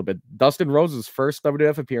Dustin for a little bit. Dustin Rhodes' first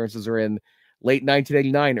WWF appearances are in late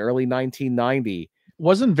 1989, early 1990.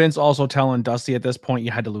 Wasn't Vince also telling Dusty at this point you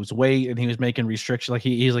had to lose weight, and he was making restrictions? Like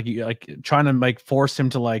he's like trying to like force him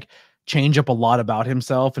to like change up a lot about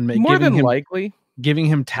himself and giving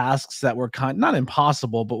him tasks that were not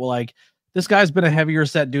impossible, but like this guy's been a heavier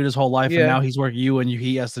set dude his whole life, and now he's working you, and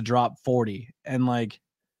he has to drop 40, and like.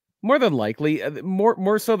 More than likely,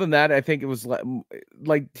 more so than that, I think it was like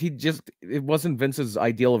it wasn't Vince's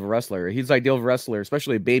ideal of a wrestler. His ideal of a wrestler,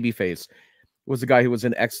 especially a babyface, was a guy who was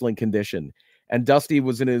in excellent condition. And Dusty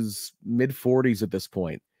was in his mid-40s at this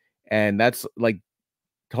point. And that's like,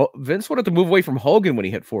 Vince wanted to move away from Hogan when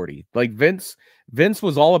he hit 40. Like Vince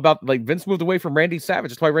was all about, like Vince moved away from Randy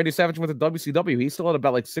Savage. That's why Randy Savage went to WCW. He still had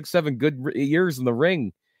about like 6-7 good years in the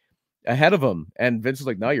ring ahead of him, and Vince was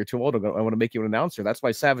like, no, you're too old. I want to make you an announcer. That's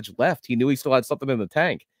why Savage left. He knew he still had something in the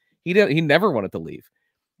tank. He never wanted to leave.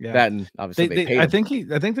 Yeah. That, and obviously they paid him.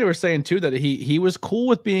 I think they were saying too that he was cool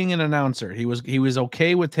with being an announcer. He was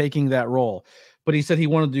okay with taking that role, but he said he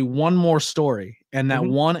wanted to do one more story, and that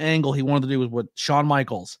one angle he wanted to do was with Shawn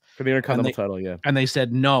Michaels for the Intercontinental title. Yeah, and they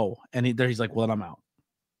said no, and he's like, well, then I'm out.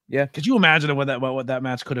 Yeah, could you imagine what that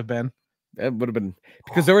match could have been? It would have been,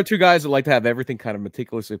 because there were two guys that like to have everything kind of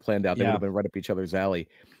meticulously planned out. They would have been right up each other's alley.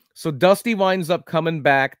 So Dusty winds up coming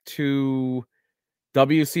back to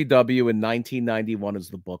WCW in 1991 as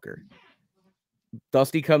the booker.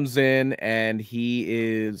 Dusty comes in and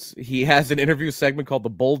he has an interview segment called the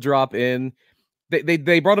Bull Drop In.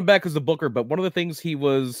 They brought him back as the booker, but one of the things he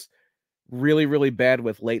was really, really bad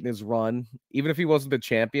with late in his run, even if he wasn't the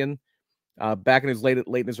champion, back in his late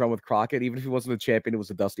in his run with Crockett, even if he wasn't the champion, it was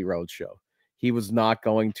the Dusty Rhodes show. He was not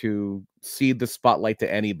going to cede the spotlight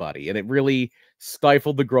to anybody, and it really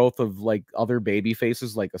stifled the growth of like other baby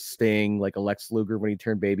faces, like a Sting, like a Lex Luger when he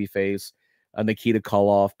turned babyface, a Nikita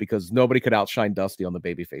Koloff, because nobody could outshine Dusty on the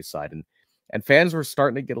babyface side, and fans were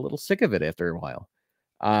starting to get a little sick of it after a while,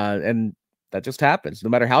 and that just happens.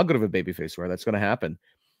 No matter how good of a babyface you are, that's going to happen.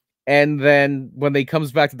 And then when they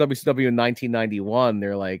comes back to WCW in 1991,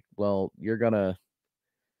 they're like, well, you're gonna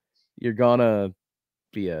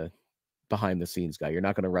be a behind the scenes guy. You're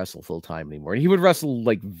not going to wrestle full time anymore. And he would wrestle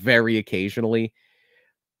like very occasionally,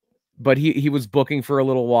 but he was booking for a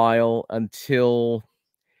little while until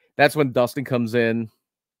that's when Dustin comes in.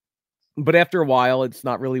 But after a while, it's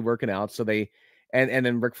not really working out. So they, and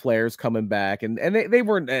then Ric Flair's coming back, and they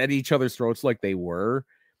weren't at each other's throats like they were,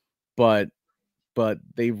 but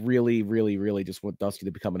they really, really, really just want Dusty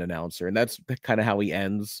to become an announcer. And that's kind of how he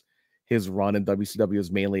ends his run in WCW,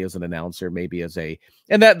 is mainly as an announcer, maybe as a,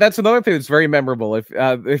 and that's another thing that's very memorable. If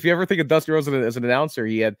you ever think of Dusty Rhodes as an announcer,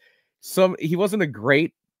 he wasn't a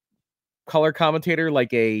great color commentator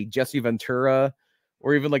like a Jesse Ventura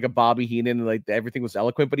or even like a Bobby Heenan, like everything was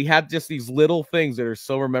eloquent, but he had just these little things that are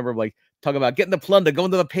so memorable, like talking about getting the plunder,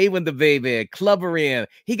 going to the pay window, baby, clubber in,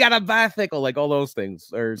 he got a bicycle, like all those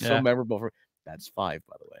things are so memorable. That's 5,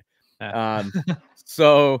 by the way.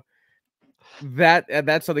 So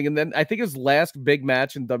that's something. And then I think his last big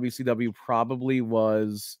match in WCW probably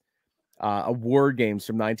was a War Games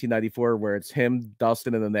from 1994, where it's him,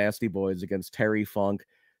 Dustin, and the Nasty Boys against Terry Funk,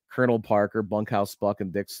 Colonel Parker, Bunkhouse Buck,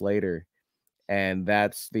 and Dick Slater. And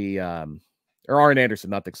that's the or Arn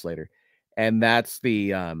Anderson, not Dick Slater. And that's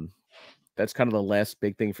the that's kind of the last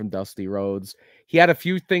big thing from Dusty Rhodes. He had a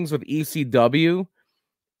few things with ECW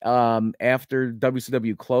after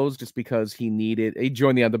WCW closed, just because he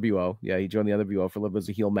joined the NWO. Yeah, he joined the NWO for a little bit as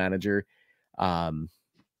a heel manager. And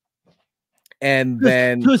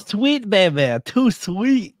then too sweet, baby, too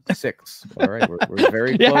sweet. 6. All right, we're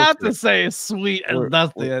very close. You have to say sweet as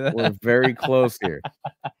Dusty. We're very close here.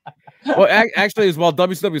 Well, actually, as while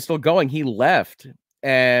WCW is still going, he left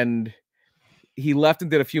and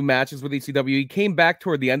did a few matches with ECW. He came back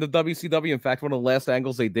toward the end of WCW. In fact, one of the last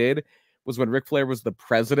angles they did was when Ric Flair was the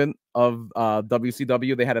president of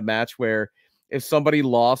WCW. They had a match where if somebody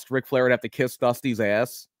lost, Ric Flair would have to kiss Dusty's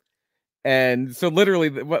ass. And so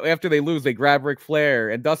literally after they lose, they grab Ric Flair,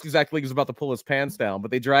 and Dusty's actually is about to pull his pants down,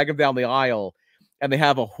 but they drag him down the aisle, and they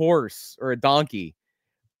have a horse or a donkey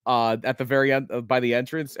at the very end by the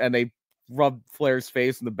entrance, and they rub Flair's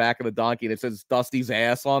face in the back of the donkey, and it says Dusty's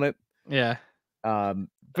ass on it. Yeah.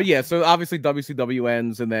 But yeah, so obviously WCW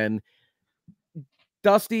ends, and then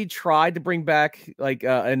Dusty tried to bring back like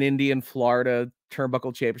an Indian Florida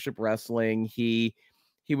Turnbuckle Championship Wrestling. He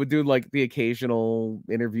would do like the occasional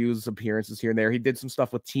interviews, appearances here and there. He did some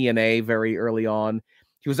stuff with TNA very early on.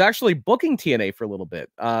 He was actually booking TNA for a little bit.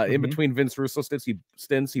 In between Vince Russo stints,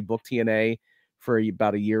 he booked TNA for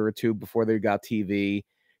about a year or two before they got TV.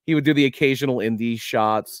 He would do the occasional indie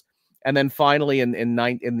shots. And then finally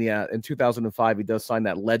in 2005, he does sign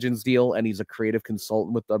that Legends deal, and he's a creative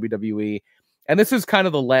consultant with WWE. And this is kind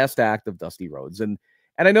of the last act of Dusty Rhodes. And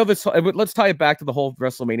I know this, let's tie it back to the whole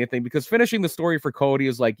WrestleMania thing, because finishing the story for Cody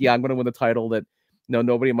is like, yeah, I'm going to win the title that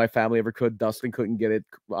nobody in my family ever could. Dustin couldn't get it.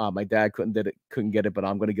 My dad couldn't get it, but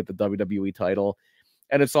I'm going to get the WWE title.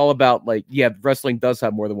 And it's all about like, yeah, wrestling does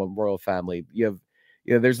have more than one royal family.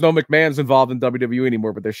 There's no McMahon's involved in WWE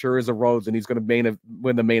anymore, but there sure is a Rhodes, and he's going to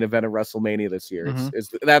win the main event of WrestleMania this year.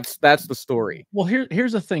 That's the story. Well,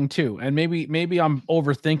 here's the thing too, and maybe I'm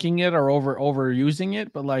overthinking it or overusing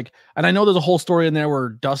it, but like, and I know there's a whole story in there where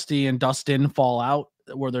Dusty and Dustin fall out,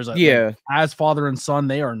 where there's like, as father and son,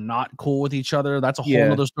 they are not cool with each other. That's a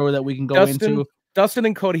whole other story that we can go into. Dustin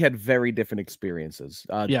and Cody had very different experiences.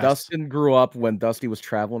 Dustin grew up when Dusty was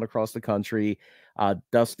traveling across the country.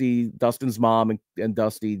 Dustin's mom and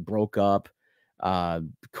Dusty broke up.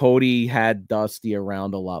 Cody had Dusty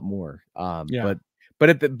around a lot more. Yeah.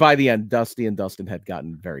 But by the end, Dusty and Dustin had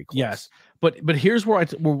gotten very close. Yes, but here's where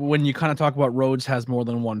when you kind of talk about Rhodes has more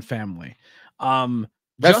than one family.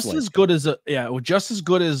 Just as good as just as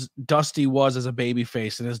good as Dusty was as a baby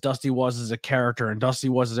face, and as Dusty was as a character, and Dusty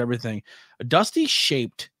was as everything, Dusty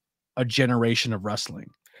shaped a generation of wrestling.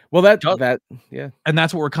 Well, yeah, and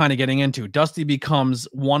that's what we're kind of getting into. Dusty becomes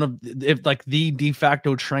one of like the de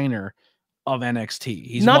facto trainer of NXT.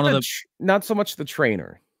 He's not one of the not so much the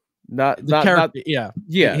trainer. Not the character, yeah.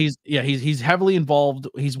 He's heavily involved.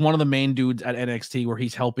 He's one of the main dudes at NXT where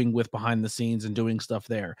he's helping with behind the scenes and doing stuff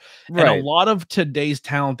there. Right. And a lot of today's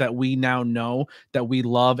talent that we now know, that we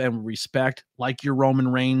love and respect, like your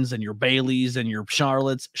Roman Reigns and your Baileys and your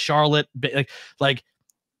Charlotte, like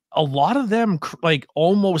a lot of them like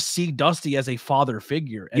almost see Dusty as a father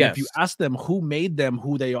figure. And if you ask them who made them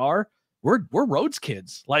who they are, we're Rhodes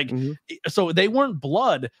kids. Like, so they weren't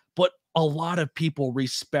blood, but a lot of people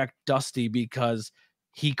respect Dusty because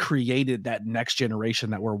he created that next generation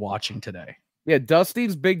that we're watching today. Yeah,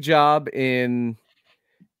 Dusty's big job in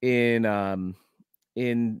first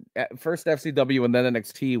FCW and then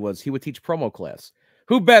NXT was he would teach promo class.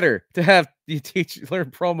 Who better to have you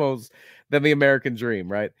learn promos than the American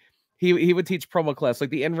Dream, right? He would teach promo class. Like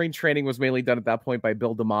the in-ring training was mainly done at that point by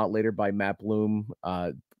Bill DeMott, later by Matt Bloom,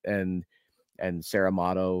 and Sarah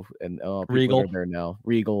Mato and Regal are there now.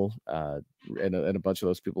 Regal, and a bunch of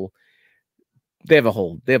those people. They have a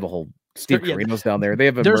whole Steve Carino's down there. They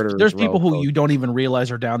have there's people who you don't even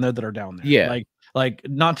realize are down there that are down there. Yeah, like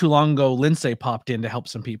not too long ago, Lindsay popped in to help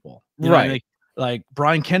some people. Right. Like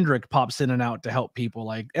Brian Kendrick pops in and out to help people.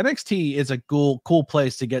 Like NXT is a cool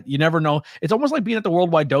place to get. You never know. It's almost like being at the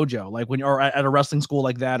Worldwide Dojo, like when you're at a wrestling school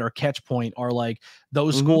like that, or Catch Point, or like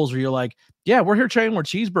those schools where you're like, yeah, we're here training with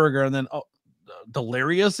Cheeseburger, and then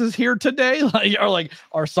Delirious is here today,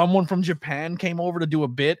 or someone from Japan came over to do a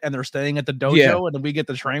bit and they're staying at the dojo, and then we get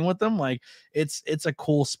to train with them. Like it's a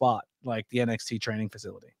cool spot, like the NXT training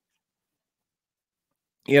facility.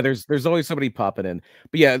 Yeah, there's always somebody popping in.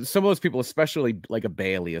 But yeah, some of those people, especially like a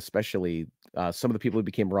Bailey, especially some of the people who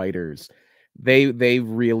became writers, they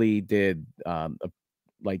really did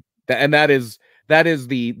like that. And that is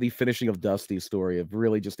the finishing of Dusty's story, of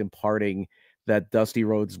really just imparting that Dusty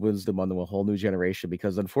Rhodes wisdom on a whole new generation.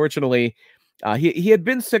 Because unfortunately, he had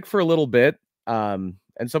been sick for a little bit, and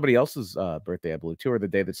somebody else's birthday, I believe, too, or the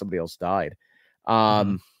day that somebody else died.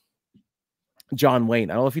 John Wayne.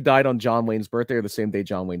 I don't know if he died on John Wayne's birthday or the same day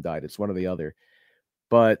John Wayne died. It's one or the other.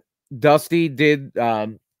 But Dusty did,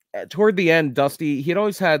 toward the end, Dusty, he had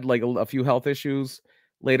always had like a few health issues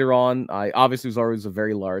later on. Obviously was always a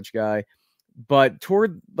very large guy. But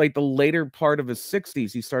toward like the later part of his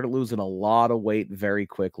 60s, he started losing a lot of weight very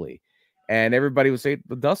quickly. And everybody would say,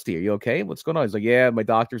 Dusty, are you okay? What's going on? He's like, yeah, my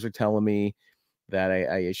doctors are telling me that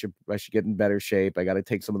I should get in better shape. I got to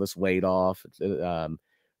take some of this weight off.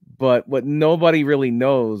 But what nobody really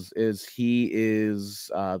knows is he is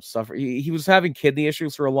suffering. He was having kidney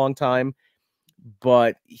issues for a long time,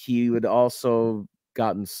 but he would also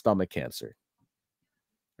gotten stomach cancer.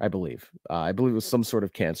 I believe it was some sort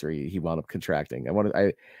of cancer he wound up contracting.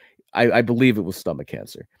 I believe it was stomach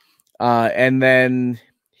cancer. And then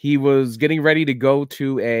he was getting ready to go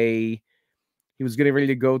to a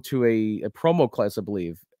promo class, I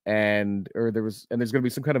believe. There's going to be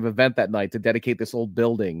some kind of event that night to dedicate this old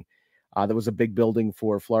building. There was a big building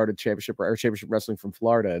for Florida Championship Wrestling from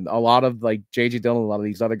Florida. And a lot of like JJ Dillon, a lot of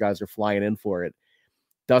these other guys are flying in for it.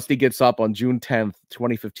 Dusty gets up on June 10th,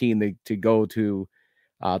 2015 to go to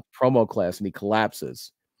promo class, and he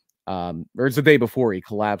collapses. Or it's the day before he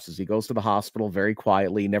collapses. He goes to the hospital very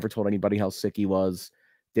quietly, never told anybody how sick he was,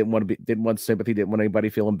 didn't want sympathy, didn't want anybody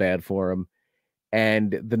feeling bad for him.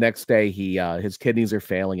 And the next day, his kidneys are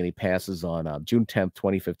failing, and he passes on June 10th,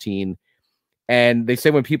 2015. And they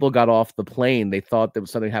say when people got off the plane, they thought there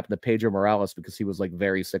was something happened to Pedro Morales because he was like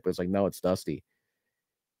very sick. But it's like, no, it's Dusty.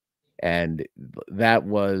 And that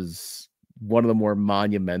was one of the more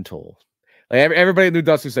monumental. Like everybody knew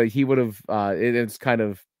Dusty said he would have. It's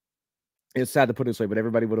sad to put it this way, but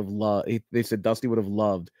everybody would have loved. They said Dusty would have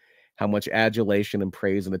loved how much adulation and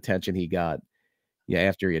praise and attention he got. Yeah,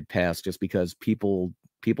 after he had passed, just because people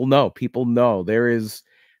know there is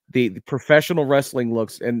the professional wrestling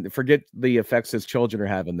looks, and forget the effects his children are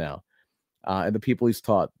having now, and the people he's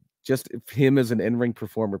taught. Just him as an in-ring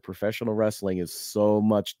performer, professional wrestling is so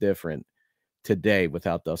much different today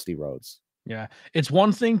without Dusty Rhodes. Yeah, it's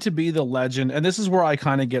one thing to be the legend, and this is where I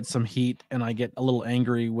kind of get some heat, and I get a little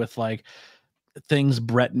angry with like things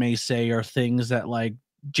Brett may say, or things that like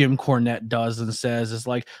Jim Cornette does and says is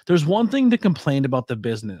like, there's one thing to complain about the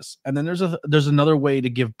business, and then there's another way to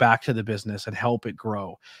give back to the business and help it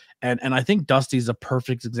grow. And I think Dusty's a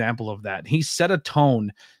perfect example of that. He set a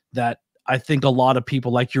tone that I think a lot of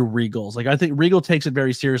people, like your Regals, like I think Regal takes it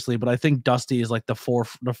very seriously, but I think Dusty is like the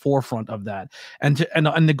forefront of that. And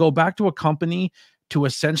to go back to a company to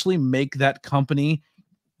essentially make that company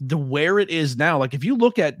the where it is now. Like if you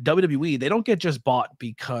look at WWE, they don't get just bought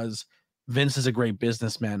because Vince is a great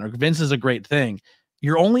businessman or Vince is a great thing.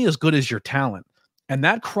 You're only as good as your talent. And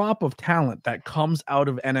that crop of talent that comes out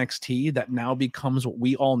of NXT that now becomes what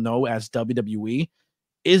we all know as WWE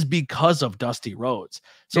is because of Dusty Rhodes.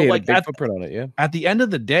 So like big footprint on it, yeah. At the end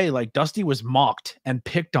of the day, like Dusty was mocked and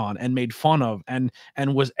picked on and made fun of and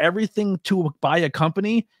was everything to buy a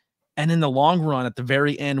company. And in the long run, at the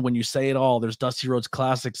very end, when you say it all, there's Dusty Rhodes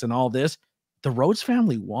Classics and all this, the Rhodes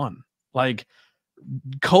family won. Like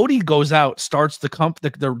Cody goes out, starts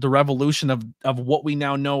the revolution of what we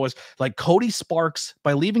now know as like Cody Sparks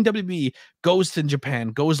by leaving WWE, goes to Japan,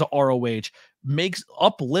 goes to ROH,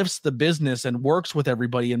 uplifts the business and works with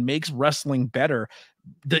everybody and makes wrestling better.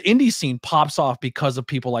 The indie scene pops off because of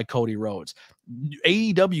people like Cody Rhodes.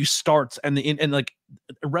 AEW starts and like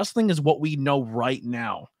wrestling is what we know right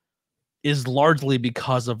now is largely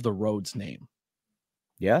because of the Rhodes name.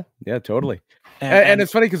 Yeah, totally. And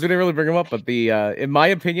it's funny because we didn't really bring him up, but the in my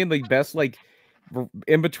opinion, the best like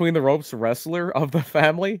in between the ropes wrestler of the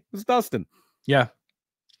family is Dustin. Yeah.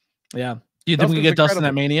 Do you think we can get Dustin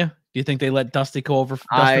at Mania? Do you think they let Dusty go over?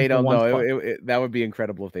 I don't know. That would be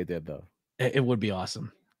incredible if they did, though. It would be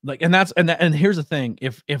awesome. Like, and here's the thing: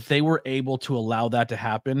 if they were able to allow that to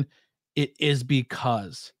happen, it is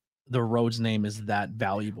because the Rhodes name is that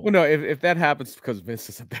valuable. Well, no, if that happens because Vince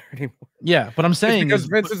isn't there anymore. Yeah, but I'm saying because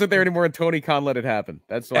Vince isn't there anymore and Tony Khan let it happen.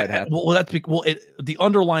 That's why it happened. Well, the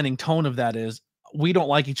underlining tone of that is we don't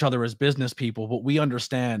like each other as business people, but we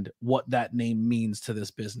understand what that name means to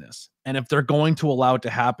this business. And if they're going to allow it to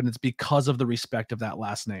happen, it's because of the respect of that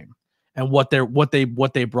last name and what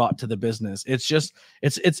they brought to the business. It's just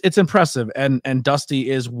it's impressive. And Dusty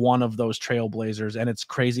is one of those trailblazers, and it's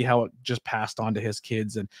crazy how it just passed on to his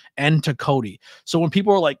kids and to Cody. So when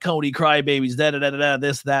people are like Cody crybabies,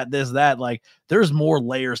 this, that, like there's more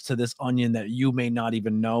layers to this onion that you may not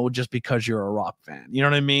even know just because you're a Rock fan. You know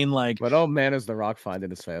what I mean? Like, but oh man, is the Rock finding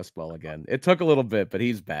his fastball again? It took a little bit, but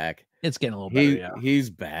he's back. It's getting a little better. Yeah, he's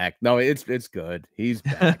back. No, it's good. He's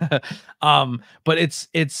back. But it's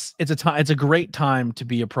a great time to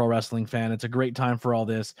be a pro wrestling fan. It's a great time for all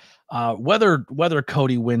this. Whether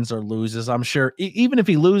Cody wins or loses, I'm sure even if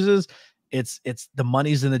he loses, it's the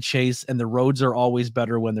money's in the chase, and the roads are always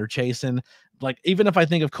better when they're chasing. Like even if I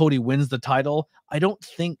think if Cody wins the title, I don't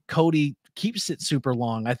think Cody keeps it super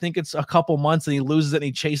long. I think it's a couple months and he loses it and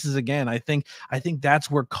he chases again. I think that's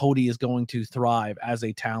where Cody is going to thrive as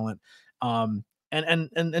a talent.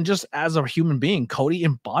 And just as a human being, Cody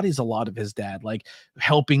embodies a lot of his dad, like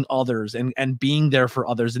helping others and being there for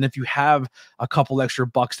others. And if you have a couple extra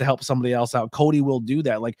bucks to help somebody else out, Cody will do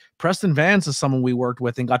that. Like Preston Vance is someone we worked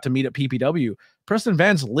with and got to meet at PPW. Preston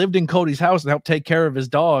Vance lived in Cody's house and helped take care of his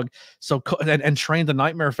dog. So and trained the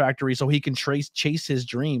Nightmare Factory so he can chase his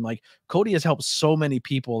dream. Like Cody has helped so many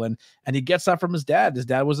people, and he gets that from his dad. His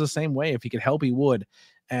dad was the same way. If he could help, he would.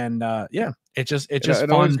 And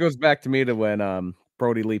it always goes back to me to when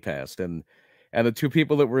Brody Lee passed, and the two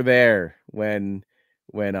people that were there when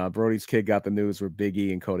Brody's kid got the news were Big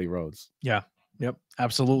E and Cody Rhodes. Yeah. Yep,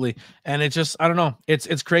 absolutely. And it just, I don't know.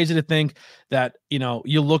 It's crazy to think that,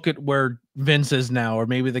 you look at where Vince is now, or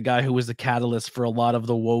maybe the guy who was the catalyst for a lot of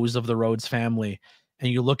the woes of the Rhodes family,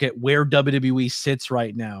 and you look at where WWE sits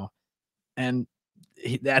right now, and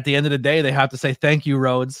at the end of the day, they have to say thank you,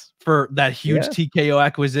 Rhodes, for that huge TKO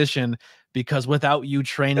acquisition, because without you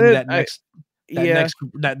training that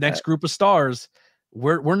next group of stars,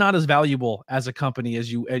 we're not as valuable as a company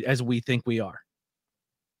as we think we are.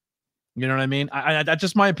 You know what I mean? That's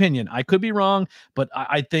just my opinion. I could be wrong, but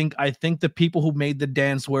I think the people who made the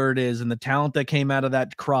dance where it is and the talent that came out of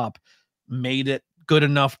that crop made it good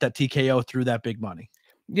enough that TKO threw that big money.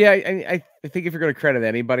 Yeah, I think if you're going to credit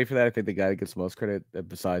anybody for that, I think the guy that gets most credit,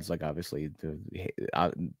 besides like obviously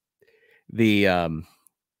the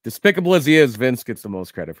despicable as he is, Vince gets the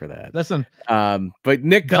most credit for that. Listen, but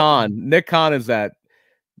Nick Khan is that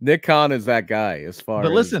guy as far.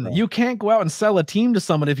 But listen, you can't go out and sell a team to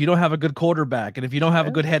someone if you don't have a good quarterback, and if you don't have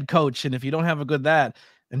a good head coach, and if you don't have a good that.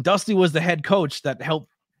 And Dusty was the head coach that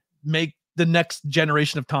helped make the next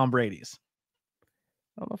generation of Tom Brady's.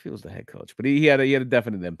 I don't know if he was the head coach, but he had a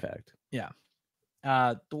definite impact. Yeah.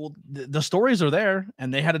 The stories are there,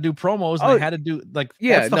 and they had to do promos. And they had to do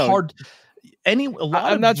hard. A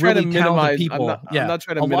lot I'm not of trying to really talented minimize. people, I'm not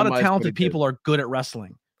trying to a lot of minimize what he talented did. people are good at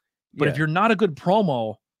wrestling. But if Yeah. you're not a good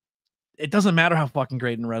promo, it doesn't matter how fucking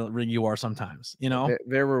great in ring you are sometimes, you know?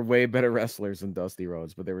 There were way better wrestlers than Dusty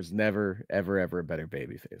Rhodes, but there was never, ever a better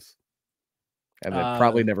babyface. And there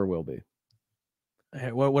probably never will be.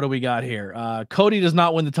 Hey, what do we got here? Cody does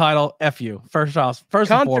not win the title. F you. First and foremost.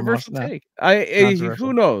 Controversial take.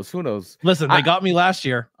 Who knows? Who knows? Listen, they got me last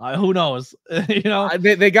year. Who knows? You know,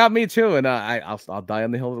 they got me too, and I'll die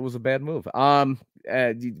on the hill. It was a bad move.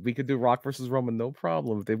 We could do Rock versus Roman, no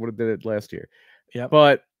problem. If they would have did it last year. Yeah,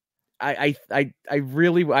 but I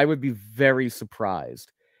really would be very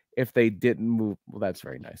surprised if they didn't move. Well, that's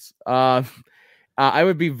very nice. I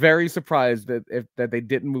would be very surprised that they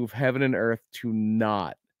didn't move heaven and earth to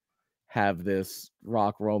not have this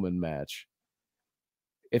Rock Roman match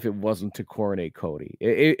if it wasn't to coronate Cody.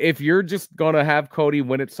 If you're just gonna have Cody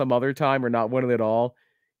win it some other time or not win it at all,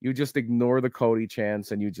 you just ignore the Cody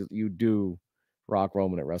chance and you do Rock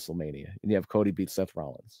Roman at WrestleMania and you have Cody beat Seth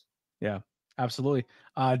Rollins. Yeah, absolutely.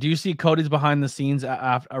 Do you see Cody's behind the scenes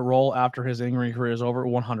a role after his in-ring career is over?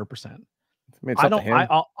 100%.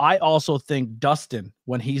 I also think Dustin,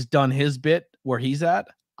 when he's done his bit where he's at,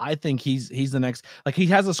 I think he's the next. Like, he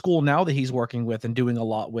has a school now that he's working with and doing a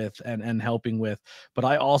lot with and helping with. But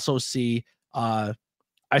I also see Dustin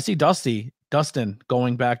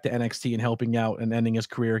going back to NXT and helping out and ending his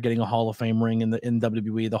career, getting a Hall of Fame ring in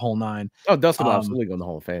WWE, the whole nine. Oh, Dustin will absolutely go in the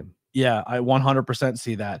Hall of Fame. Yeah, I 100%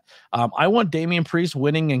 see that. I want Damian Priest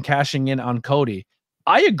winning and cashing in on Cody.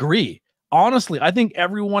 I agree. Honestly, I think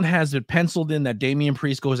everyone has it penciled in that Damian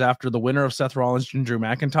Priest goes after the winner of Seth Rollins and Drew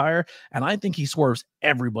McIntyre, and I think he swerves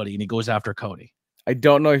everybody and he goes after Cody. I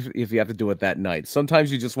don't know if you have to do it that night.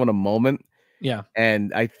 Sometimes you just want a moment. Yeah.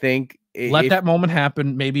 And I think let that moment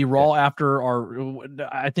happen. Maybe Raw after, or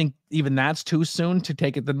I think even that's too soon to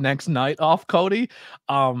take it the next night off Cody.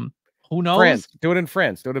 Who knows? France. Do it in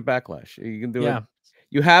France. Do it at Backlash. You can do it.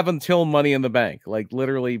 You have until Money in the Bank. Like,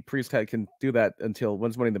 literally, Priest can do that until,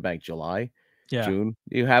 when's Money in the Bank? July? Yeah. June?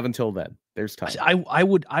 You have until then. There's time.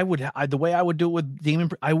 The way I would do it with Damian,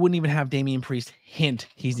 I wouldn't even have Damian Priest hint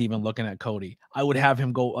he's even looking at Cody. I would have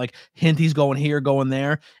him go, like, hint he's going here, going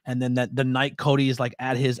there, and then that the night Cody is like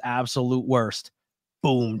at his absolute worst,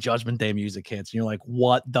 boom, Judgment Day music hits, and you're like,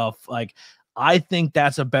 what the like? I think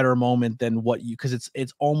that's a better moment than what you, because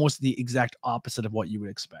it's almost the exact opposite of what you would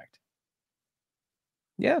expect.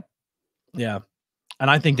 Yeah.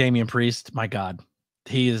 And I think Damian Priest, my God,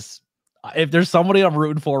 he is, if there's somebody I'm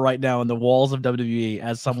rooting for right now in the walls of WWE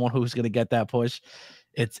as someone who's going to get that push,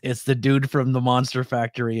 it's the dude from the Monster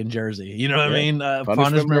Factory in Jersey. You know what I mean?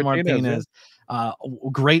 Punishment Martinez.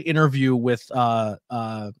 Great interview with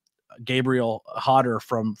Gabriel Hodder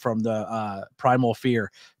from the Primal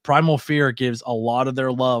Fear. Primal Fear gives a lot of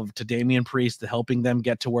their love to Damian Priest, to helping them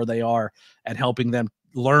get to where they are and helping them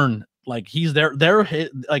learn. Like, he's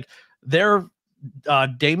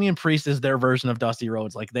Damian Priest is their version of Dusty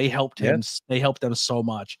Rhodes. Like, they helped him. They helped them so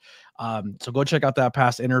much. So go check out that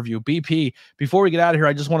past interview. BP, before we get out of here,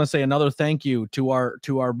 I just want to say another thank you to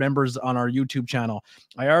our members on our YouTube channel.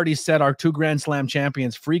 I already said our 2 Grand Slam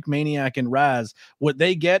champions, Freak, Maniac, and Raz. What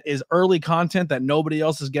they get is early content that nobody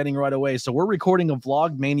else is getting right away. So we're recording a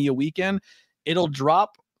vlog Mania weekend. It'll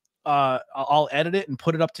drop. I'll edit it and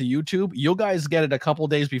put it up to YouTube. You guys get it a couple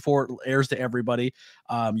days before it airs to everybody.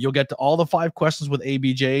 You'll get to all the 5 questions with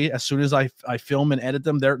ABJ as soon as I film and edit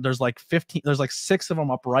them. There's like 15, there's like 6 of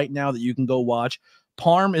them up right now that you can go watch.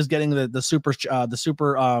 Parm is getting the super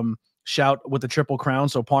shout with the Triple Crown.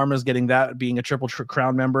 So Parm is getting that, being a Triple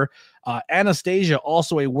Crown member. Anastasia,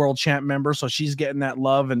 also a World Champ member, so she's getting that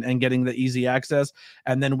love and getting the easy access.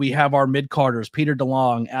 And then we have our mid-carders, Peter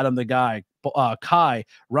DeLong, Adam the Guy, Kai,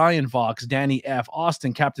 Ryan Fox, Danny F,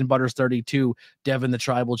 Austin, Captain Butters 32, Devin the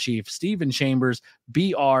Tribal Chief, Steven Chambers,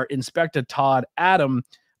 BR, Inspector Todd, Adam,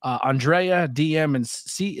 Andrea, DM, and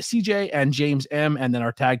CJ, and James M, and then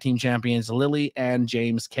our tag team champions, Lily and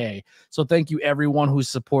James K. So thank you everyone who's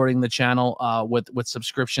supporting the channel with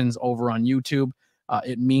subscriptions over on YouTube.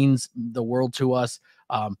 It means the world to us.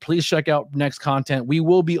 Please check out next content. We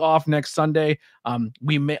will be off next Sunday.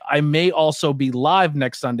 I may also be live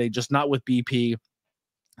next Sunday, just not with BP.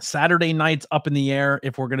 Saturday night's up in the air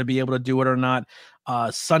if we're going to be able to do it or not.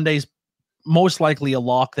 Sunday's most likely a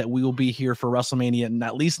lock that we will be here for WrestleMania and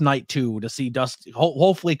at least night 2 to see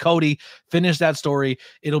hopefully Cody finish that story.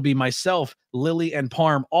 It'll be myself, Lily, and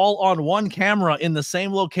Parm all on one camera in the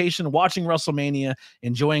same location watching WrestleMania,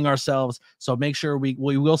 enjoying ourselves. So make sure we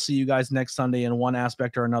will see you guys next Sunday in one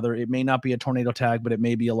aspect or another. It may not be a tornado tag, but it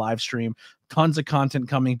may be a live stream. Tons of content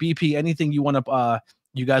coming. BP, anything you want to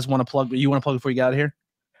you guys want to plug? You want to plug before you get out of here?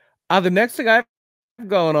 The next thing I have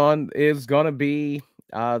going on is gonna be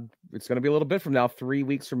it's gonna be a little bit from now, 3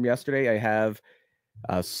 weeks from yesterday. I have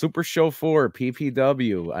Super Show 4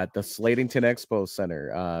 PPW at the Slatington Expo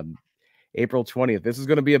Center, April 20th. This is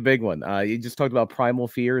going to be a big one. You just talked about Primal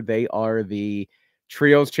Fear. They are the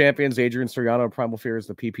trios champions. Adrian Soriano, Primal Fear, is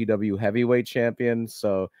the PPW heavyweight champion.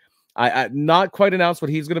 So I not quite announced what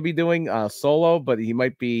he's going to be doing solo, but he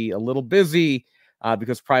might be a little busy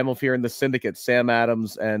because Primal Fear and the Syndicate, Sam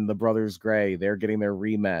Adams and the Brothers Gray, they're getting their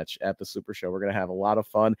rematch at the Super Show. We're going to have a lot of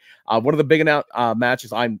fun. One of the big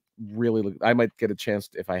matches I might get a chance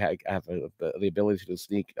if I have the ability to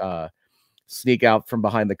sneak out from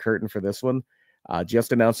behind the curtain for this one.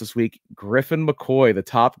 Just announced this week, Griffin McCoy, the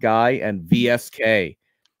top guy, and VSK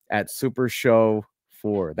at Super Show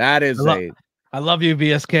 4. That is I love you,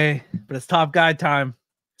 VSK, but it's top guy time.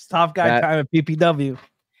 It's top guy time at PPW.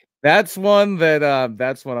 That's one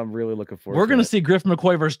I'm really looking forward to. We're gonna see Griffin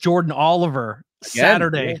McCoy versus Jordan Oliver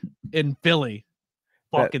Saturday in Philly.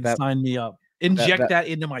 Fucking sign me up. Inject that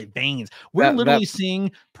into my veins. We're literally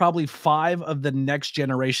seeing probably 5 of the next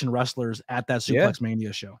generation wrestlers at that Suplex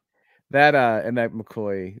Mania show. That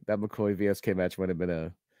McCoy VSK match might have been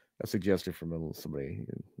a suggestion from somebody who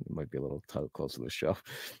might be a little close to the show.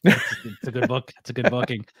 It's a good book. It's a good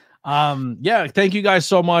booking. Yeah, thank you guys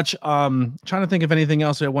so much. Trying to think of anything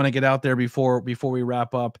else I want to get out there before we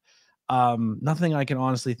wrap up. Nothing I can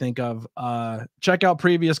honestly think of. Check out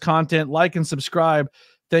previous content, like and subscribe.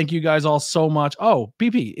 Thank you guys all so much. Oh,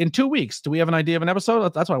 BP, in 2 weeks, do we have an idea of an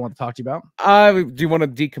episode? That's what I want to talk to you about. Do you want to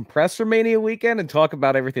decompress for Mania weekend and talk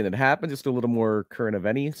about everything that happened? Just a little more current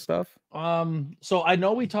event-y stuff? So I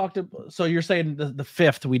know we talked. So you're saying the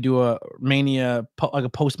 5th, we do a Mania, like a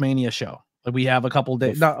post-Mania show. Like we have a couple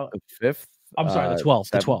days. The 5th? I'm sorry, the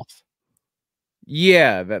 12th. 7th. The 12th.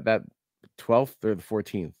 Yeah, that 12th or the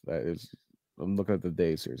 14th. That is. I'm looking at the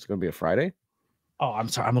days here. It's going to be a Friday? Oh, I'm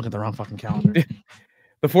sorry. I'm looking at the wrong fucking calendar.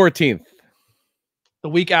 The 14th. The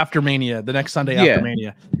week after Mania, the next Sunday after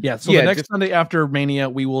Mania. Yeah. So the next Sunday after Mania,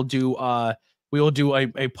 we will do a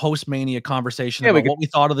post-Mania conversation about what we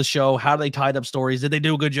thought of the show, how they tied up stories. Did they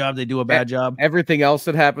do a good job? Did they do a bad job? Everything else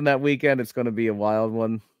that happened that weekend, it's going to be a wild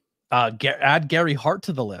one. Add Gary Hart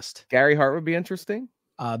to the list. Gary Hart would be interesting.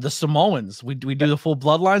 The Samoans. We do the full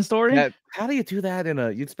bloodline story. How do you do that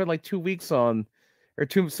you'd spend like 2 weeks on, or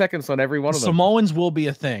 2 seconds on every one of them? Samoans will be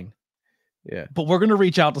a thing. Yeah, but we're gonna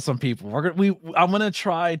reach out to some people. I'm gonna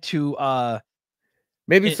try to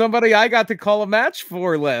maybe somebody I got to call a match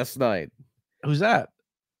for last night. Who's that?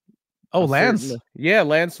 Oh, Lance.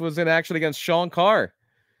 Lance was in action against Sean Carr.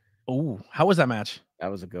 Oh, how was that match? That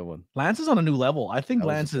was a good one. Lance is on a new level. I think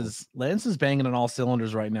Lance is banging on all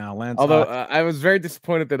cylinders right now. Lance. Although I was very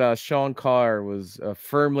disappointed that Sean Carr was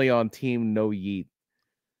firmly on Team No Yeet.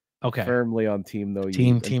 Okay. Firmly on Team No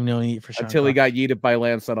Yeet. Team No Yeet for sure. Until he got yeeted by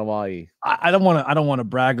Lance on Hawaii. I don't want to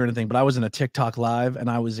brag or anything, but I was in a TikTok live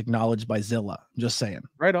and I was acknowledged by Zilla. Just saying.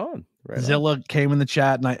 Right on. Zilla came in the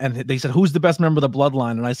chat and they said, "Who's the best member of the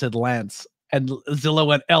Bloodline?" And I said, "Lance." And Zilla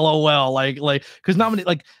went, "LOL." Like because not many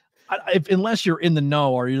unless you're in the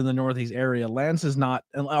know or you're in the Northeast area, Lance is not,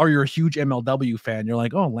 or you're a huge MLW fan. You're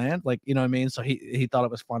like, "Oh, Lance," like, you know what I mean? So he thought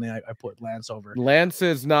it was funny. I put Lance over. Lance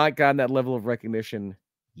has not gotten that level of recognition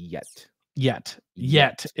yet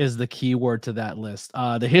is the key word to that list.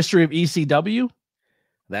 The history of ECW,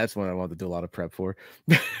 that's one I want to do a lot of prep for.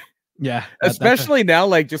 Especially now,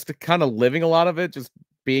 like just kind of living a lot of it, just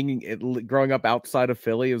growing up outside of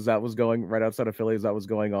Philly as that was going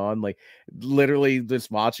on, like literally just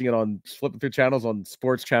watching it on, flipping through channels on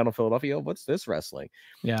Sports Channel Philadelphia. What's this wrestling?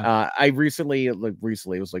 I recently, it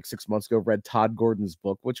was like 6 months ago, read Todd Gordon's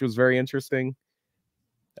book, which was very interesting.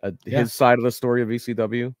 His side of the story of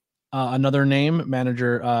ECW. Another name,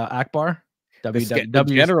 manager Akbar,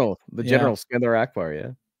 the general Skandar Akbar.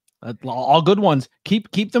 Yeah, all good ones.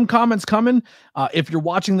 Keep them comments coming. If you're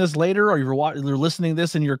watching this later, or you're listening to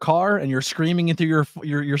this in your car and you're screaming into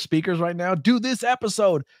your speakers right now, do this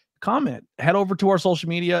episode. Comment. Head over to our social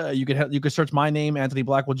media. You could search my name, Anthony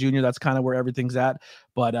Blackwell Jr. That's kind of where everything's at.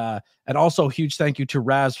 But and also huge thank you to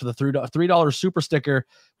Raz for the $3 super sticker.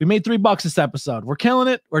 We made $3 this episode. We're killing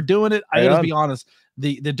it. We're doing it. I gotta be honest.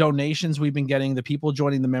 The donations we've been getting, the people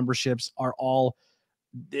joining the memberships are all.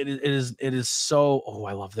 It is so. Oh,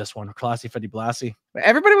 I love this one. Classy Fetty Blassie.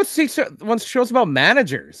 Everybody wants shows about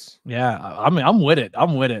managers. Yeah, I'm with it.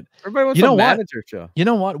 Everybody wants a manager show. You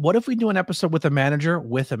know what? What if we do an episode with a manager?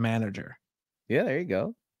 Yeah, there you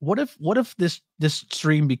go. What if this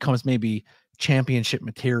stream becomes maybe championship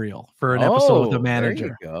material for an episode with the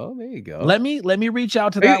manager. There you go. Let me reach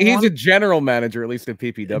out to that. He's a general manager, at least at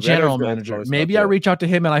PPW. General manager. Maybe I reach out to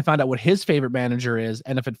him and I find out what his favorite manager is,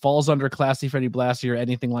 and if it falls under Classy Freddie Blassie or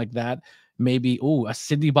anything like that, maybe a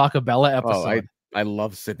Sydney Bacabella episode. I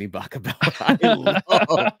love Sydney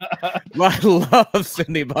Bacabella. I love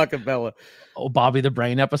Sydney Bacabella. Oh, Bobby the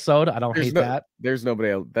Brain episode. I don't hate that. There's nobody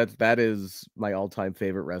else. That is my all-time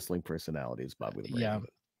favorite wrestling personality is Bobby the Brain. Yeah.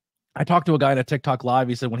 I talked to a guy in a TikTok live.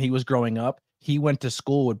 He said when he was growing up, he went to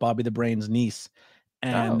school with Bobby the Brain's niece.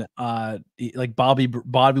 And like Bobby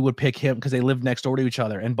would pick him because they lived next door to each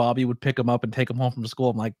other, and Bobby would pick him up and take him home from school.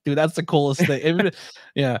 I'm like, dude, that's the coolest thing.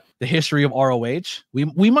 Yeah, the history of ROH.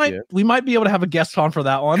 We might be able to have a guest on for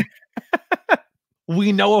that one.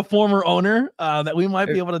 We know a former owner that we might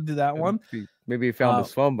be able to do that one. Maybe he found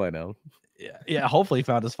his phone by now. Yeah, hopefully he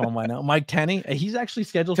found his phone by now. Mike Tenney, he's actually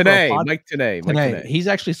scheduled today. For Mike Tenney. He's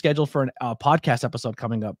actually scheduled for a podcast episode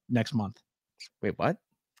coming up next month. Wait, what?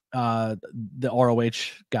 The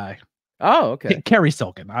ROH guy. Oh, okay. Kerry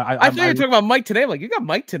Silken. I thought you were talking about Mike Tenney. I'm like, you got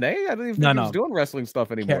Mike Tenney? I didn't even think he was doing wrestling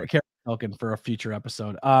stuff anymore. Kerry Silken for a future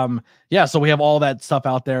episode. Yeah, so we have all that stuff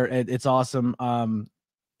out there. It's awesome.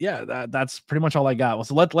 Yeah, that's pretty much all I got. Well,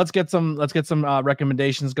 so let's get some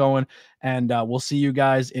recommendations going, and we'll see you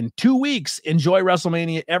guys in 2 weeks. Enjoy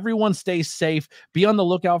WrestleMania. Everyone stay safe. Be on the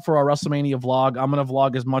lookout for our WrestleMania vlog. I'm gonna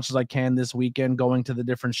vlog as much as I can this weekend, going to the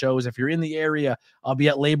different shows. If you're in the area, I'll be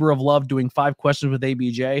at Labor of Love doing 5 questions with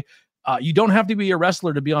ABJ. You don't have to be a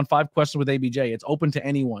wrestler to be on 5 questions with ABJ. It's open to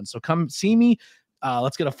anyone. So come see me.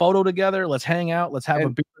 Let's get a photo together. Let's hang out. Let's have a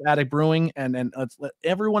beer at Attic Brewing, and let's let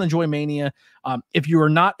everyone enjoy Mania. If you are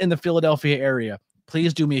not in the Philadelphia area,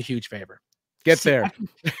 please do me a huge favor. Get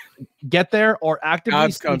there or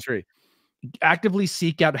actively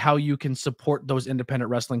seek out how you can support those independent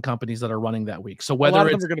wrestling companies that are running that week. So whether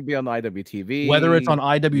it's going to be on IWTV, whether it's on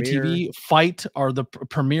IWTV, Fight, or the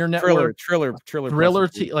Premier Network, Triller,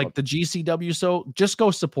 like the GCW. So just go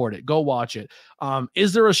support it. Go watch it.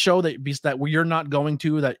 Is there a show that you're not going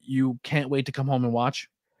to that you can't wait to come home and watch?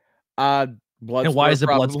 Bloodsport. And why is it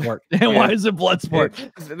Bloodsport? And why is it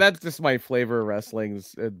Bloodsport? That's just my flavor of wrestling.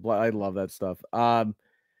 I love that stuff.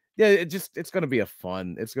 Yeah, it's gonna be a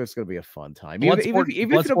fun. It's gonna be a fun time. Even if you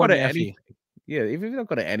don't go to anything, even if you don't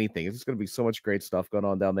go to anything, it's just gonna be so much great stuff going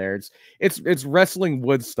on down there. It's wrestling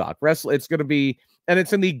Woodstock. It's gonna be, and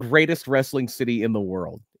it's in the greatest wrestling city in the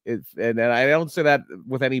world. And I don't say that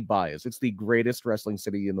with any bias. It's the greatest wrestling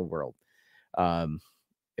city in the world.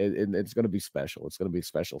 It's gonna be special. It's gonna be a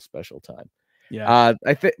special time. Yeah.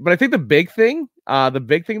 I think the big thing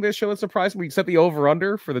this show that surprised me, we set the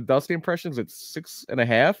over-under for the Dusty impressions at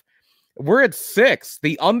 6.5. We're at 6.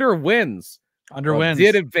 The under wins.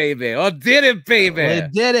 Did it, baby. Did it, baby.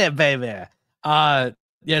 Did it, baby.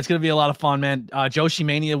 Yeah, it's gonna be a lot of fun, man. Joshi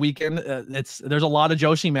Mania weekend. There's a lot of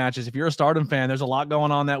Joshi matches. If you're a Stardom fan, there's a lot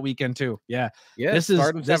going on that weekend too. Yeah.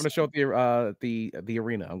 Stardom's having a show at the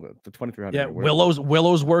arena. I'm going the 2300. Yeah,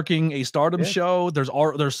 Willow's working a Stardom show.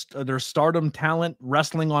 There's Stardom talent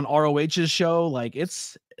wrestling on ROH's show. Like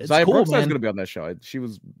it's Zaya cool, Brooks man. is going to be on that show. She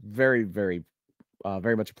was very, very,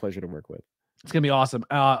 very much a pleasure to work with. It's gonna be awesome.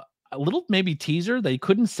 A little maybe teaser. They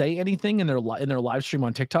couldn't say anything in their live stream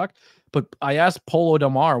on TikTok. But I asked Polo Del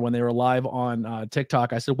Mar when they were live on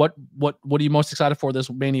TikTok. I said, "What are you most excited for this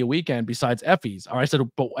Mania weekend besides Effie's?" Or I said,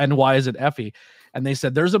 "And why is it Effie?" And they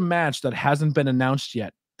said, "There's a match that hasn't been announced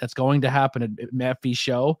yet that's going to happen at Effie's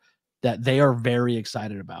show that they are very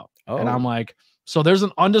excited about." Oh. And I'm like, "So there's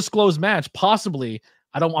an undisclosed match, possibly.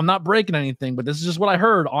 I'm not breaking anything, but this is just what I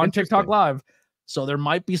heard on TikTok Live. So there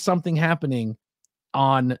might be something happening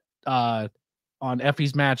on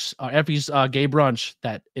Effie's match, Effie's gay brunch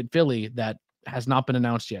in Philly that has not been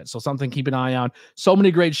announced yet. So something keep an eye on. So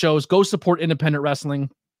many great shows. Go support independent wrestling.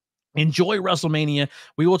 Enjoy WrestleMania.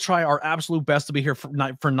 We will try our absolute best to be here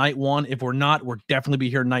for night 1. If we're not, we'll definitely be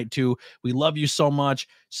here night 2. We love you so much.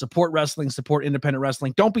 Support wrestling, support independent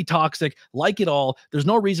wrestling. Don't be toxic. Like it all. There's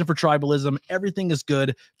no reason for tribalism. Everything is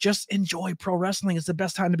good. Just enjoy pro wrestling. It's the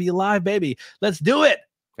best time to be alive, baby. Let's do it.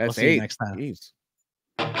 We'll see you next time. Jeez.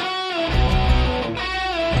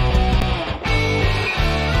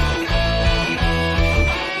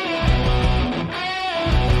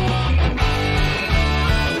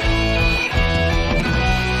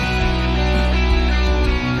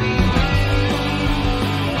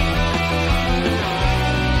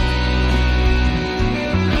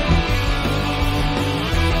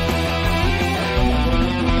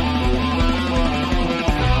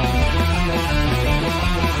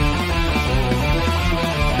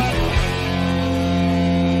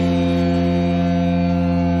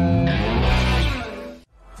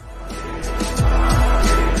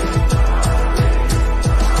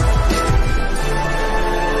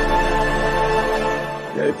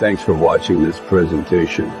 Hey, thanks for watching this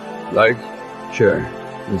presentation. Like, share,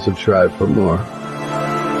 and subscribe for more.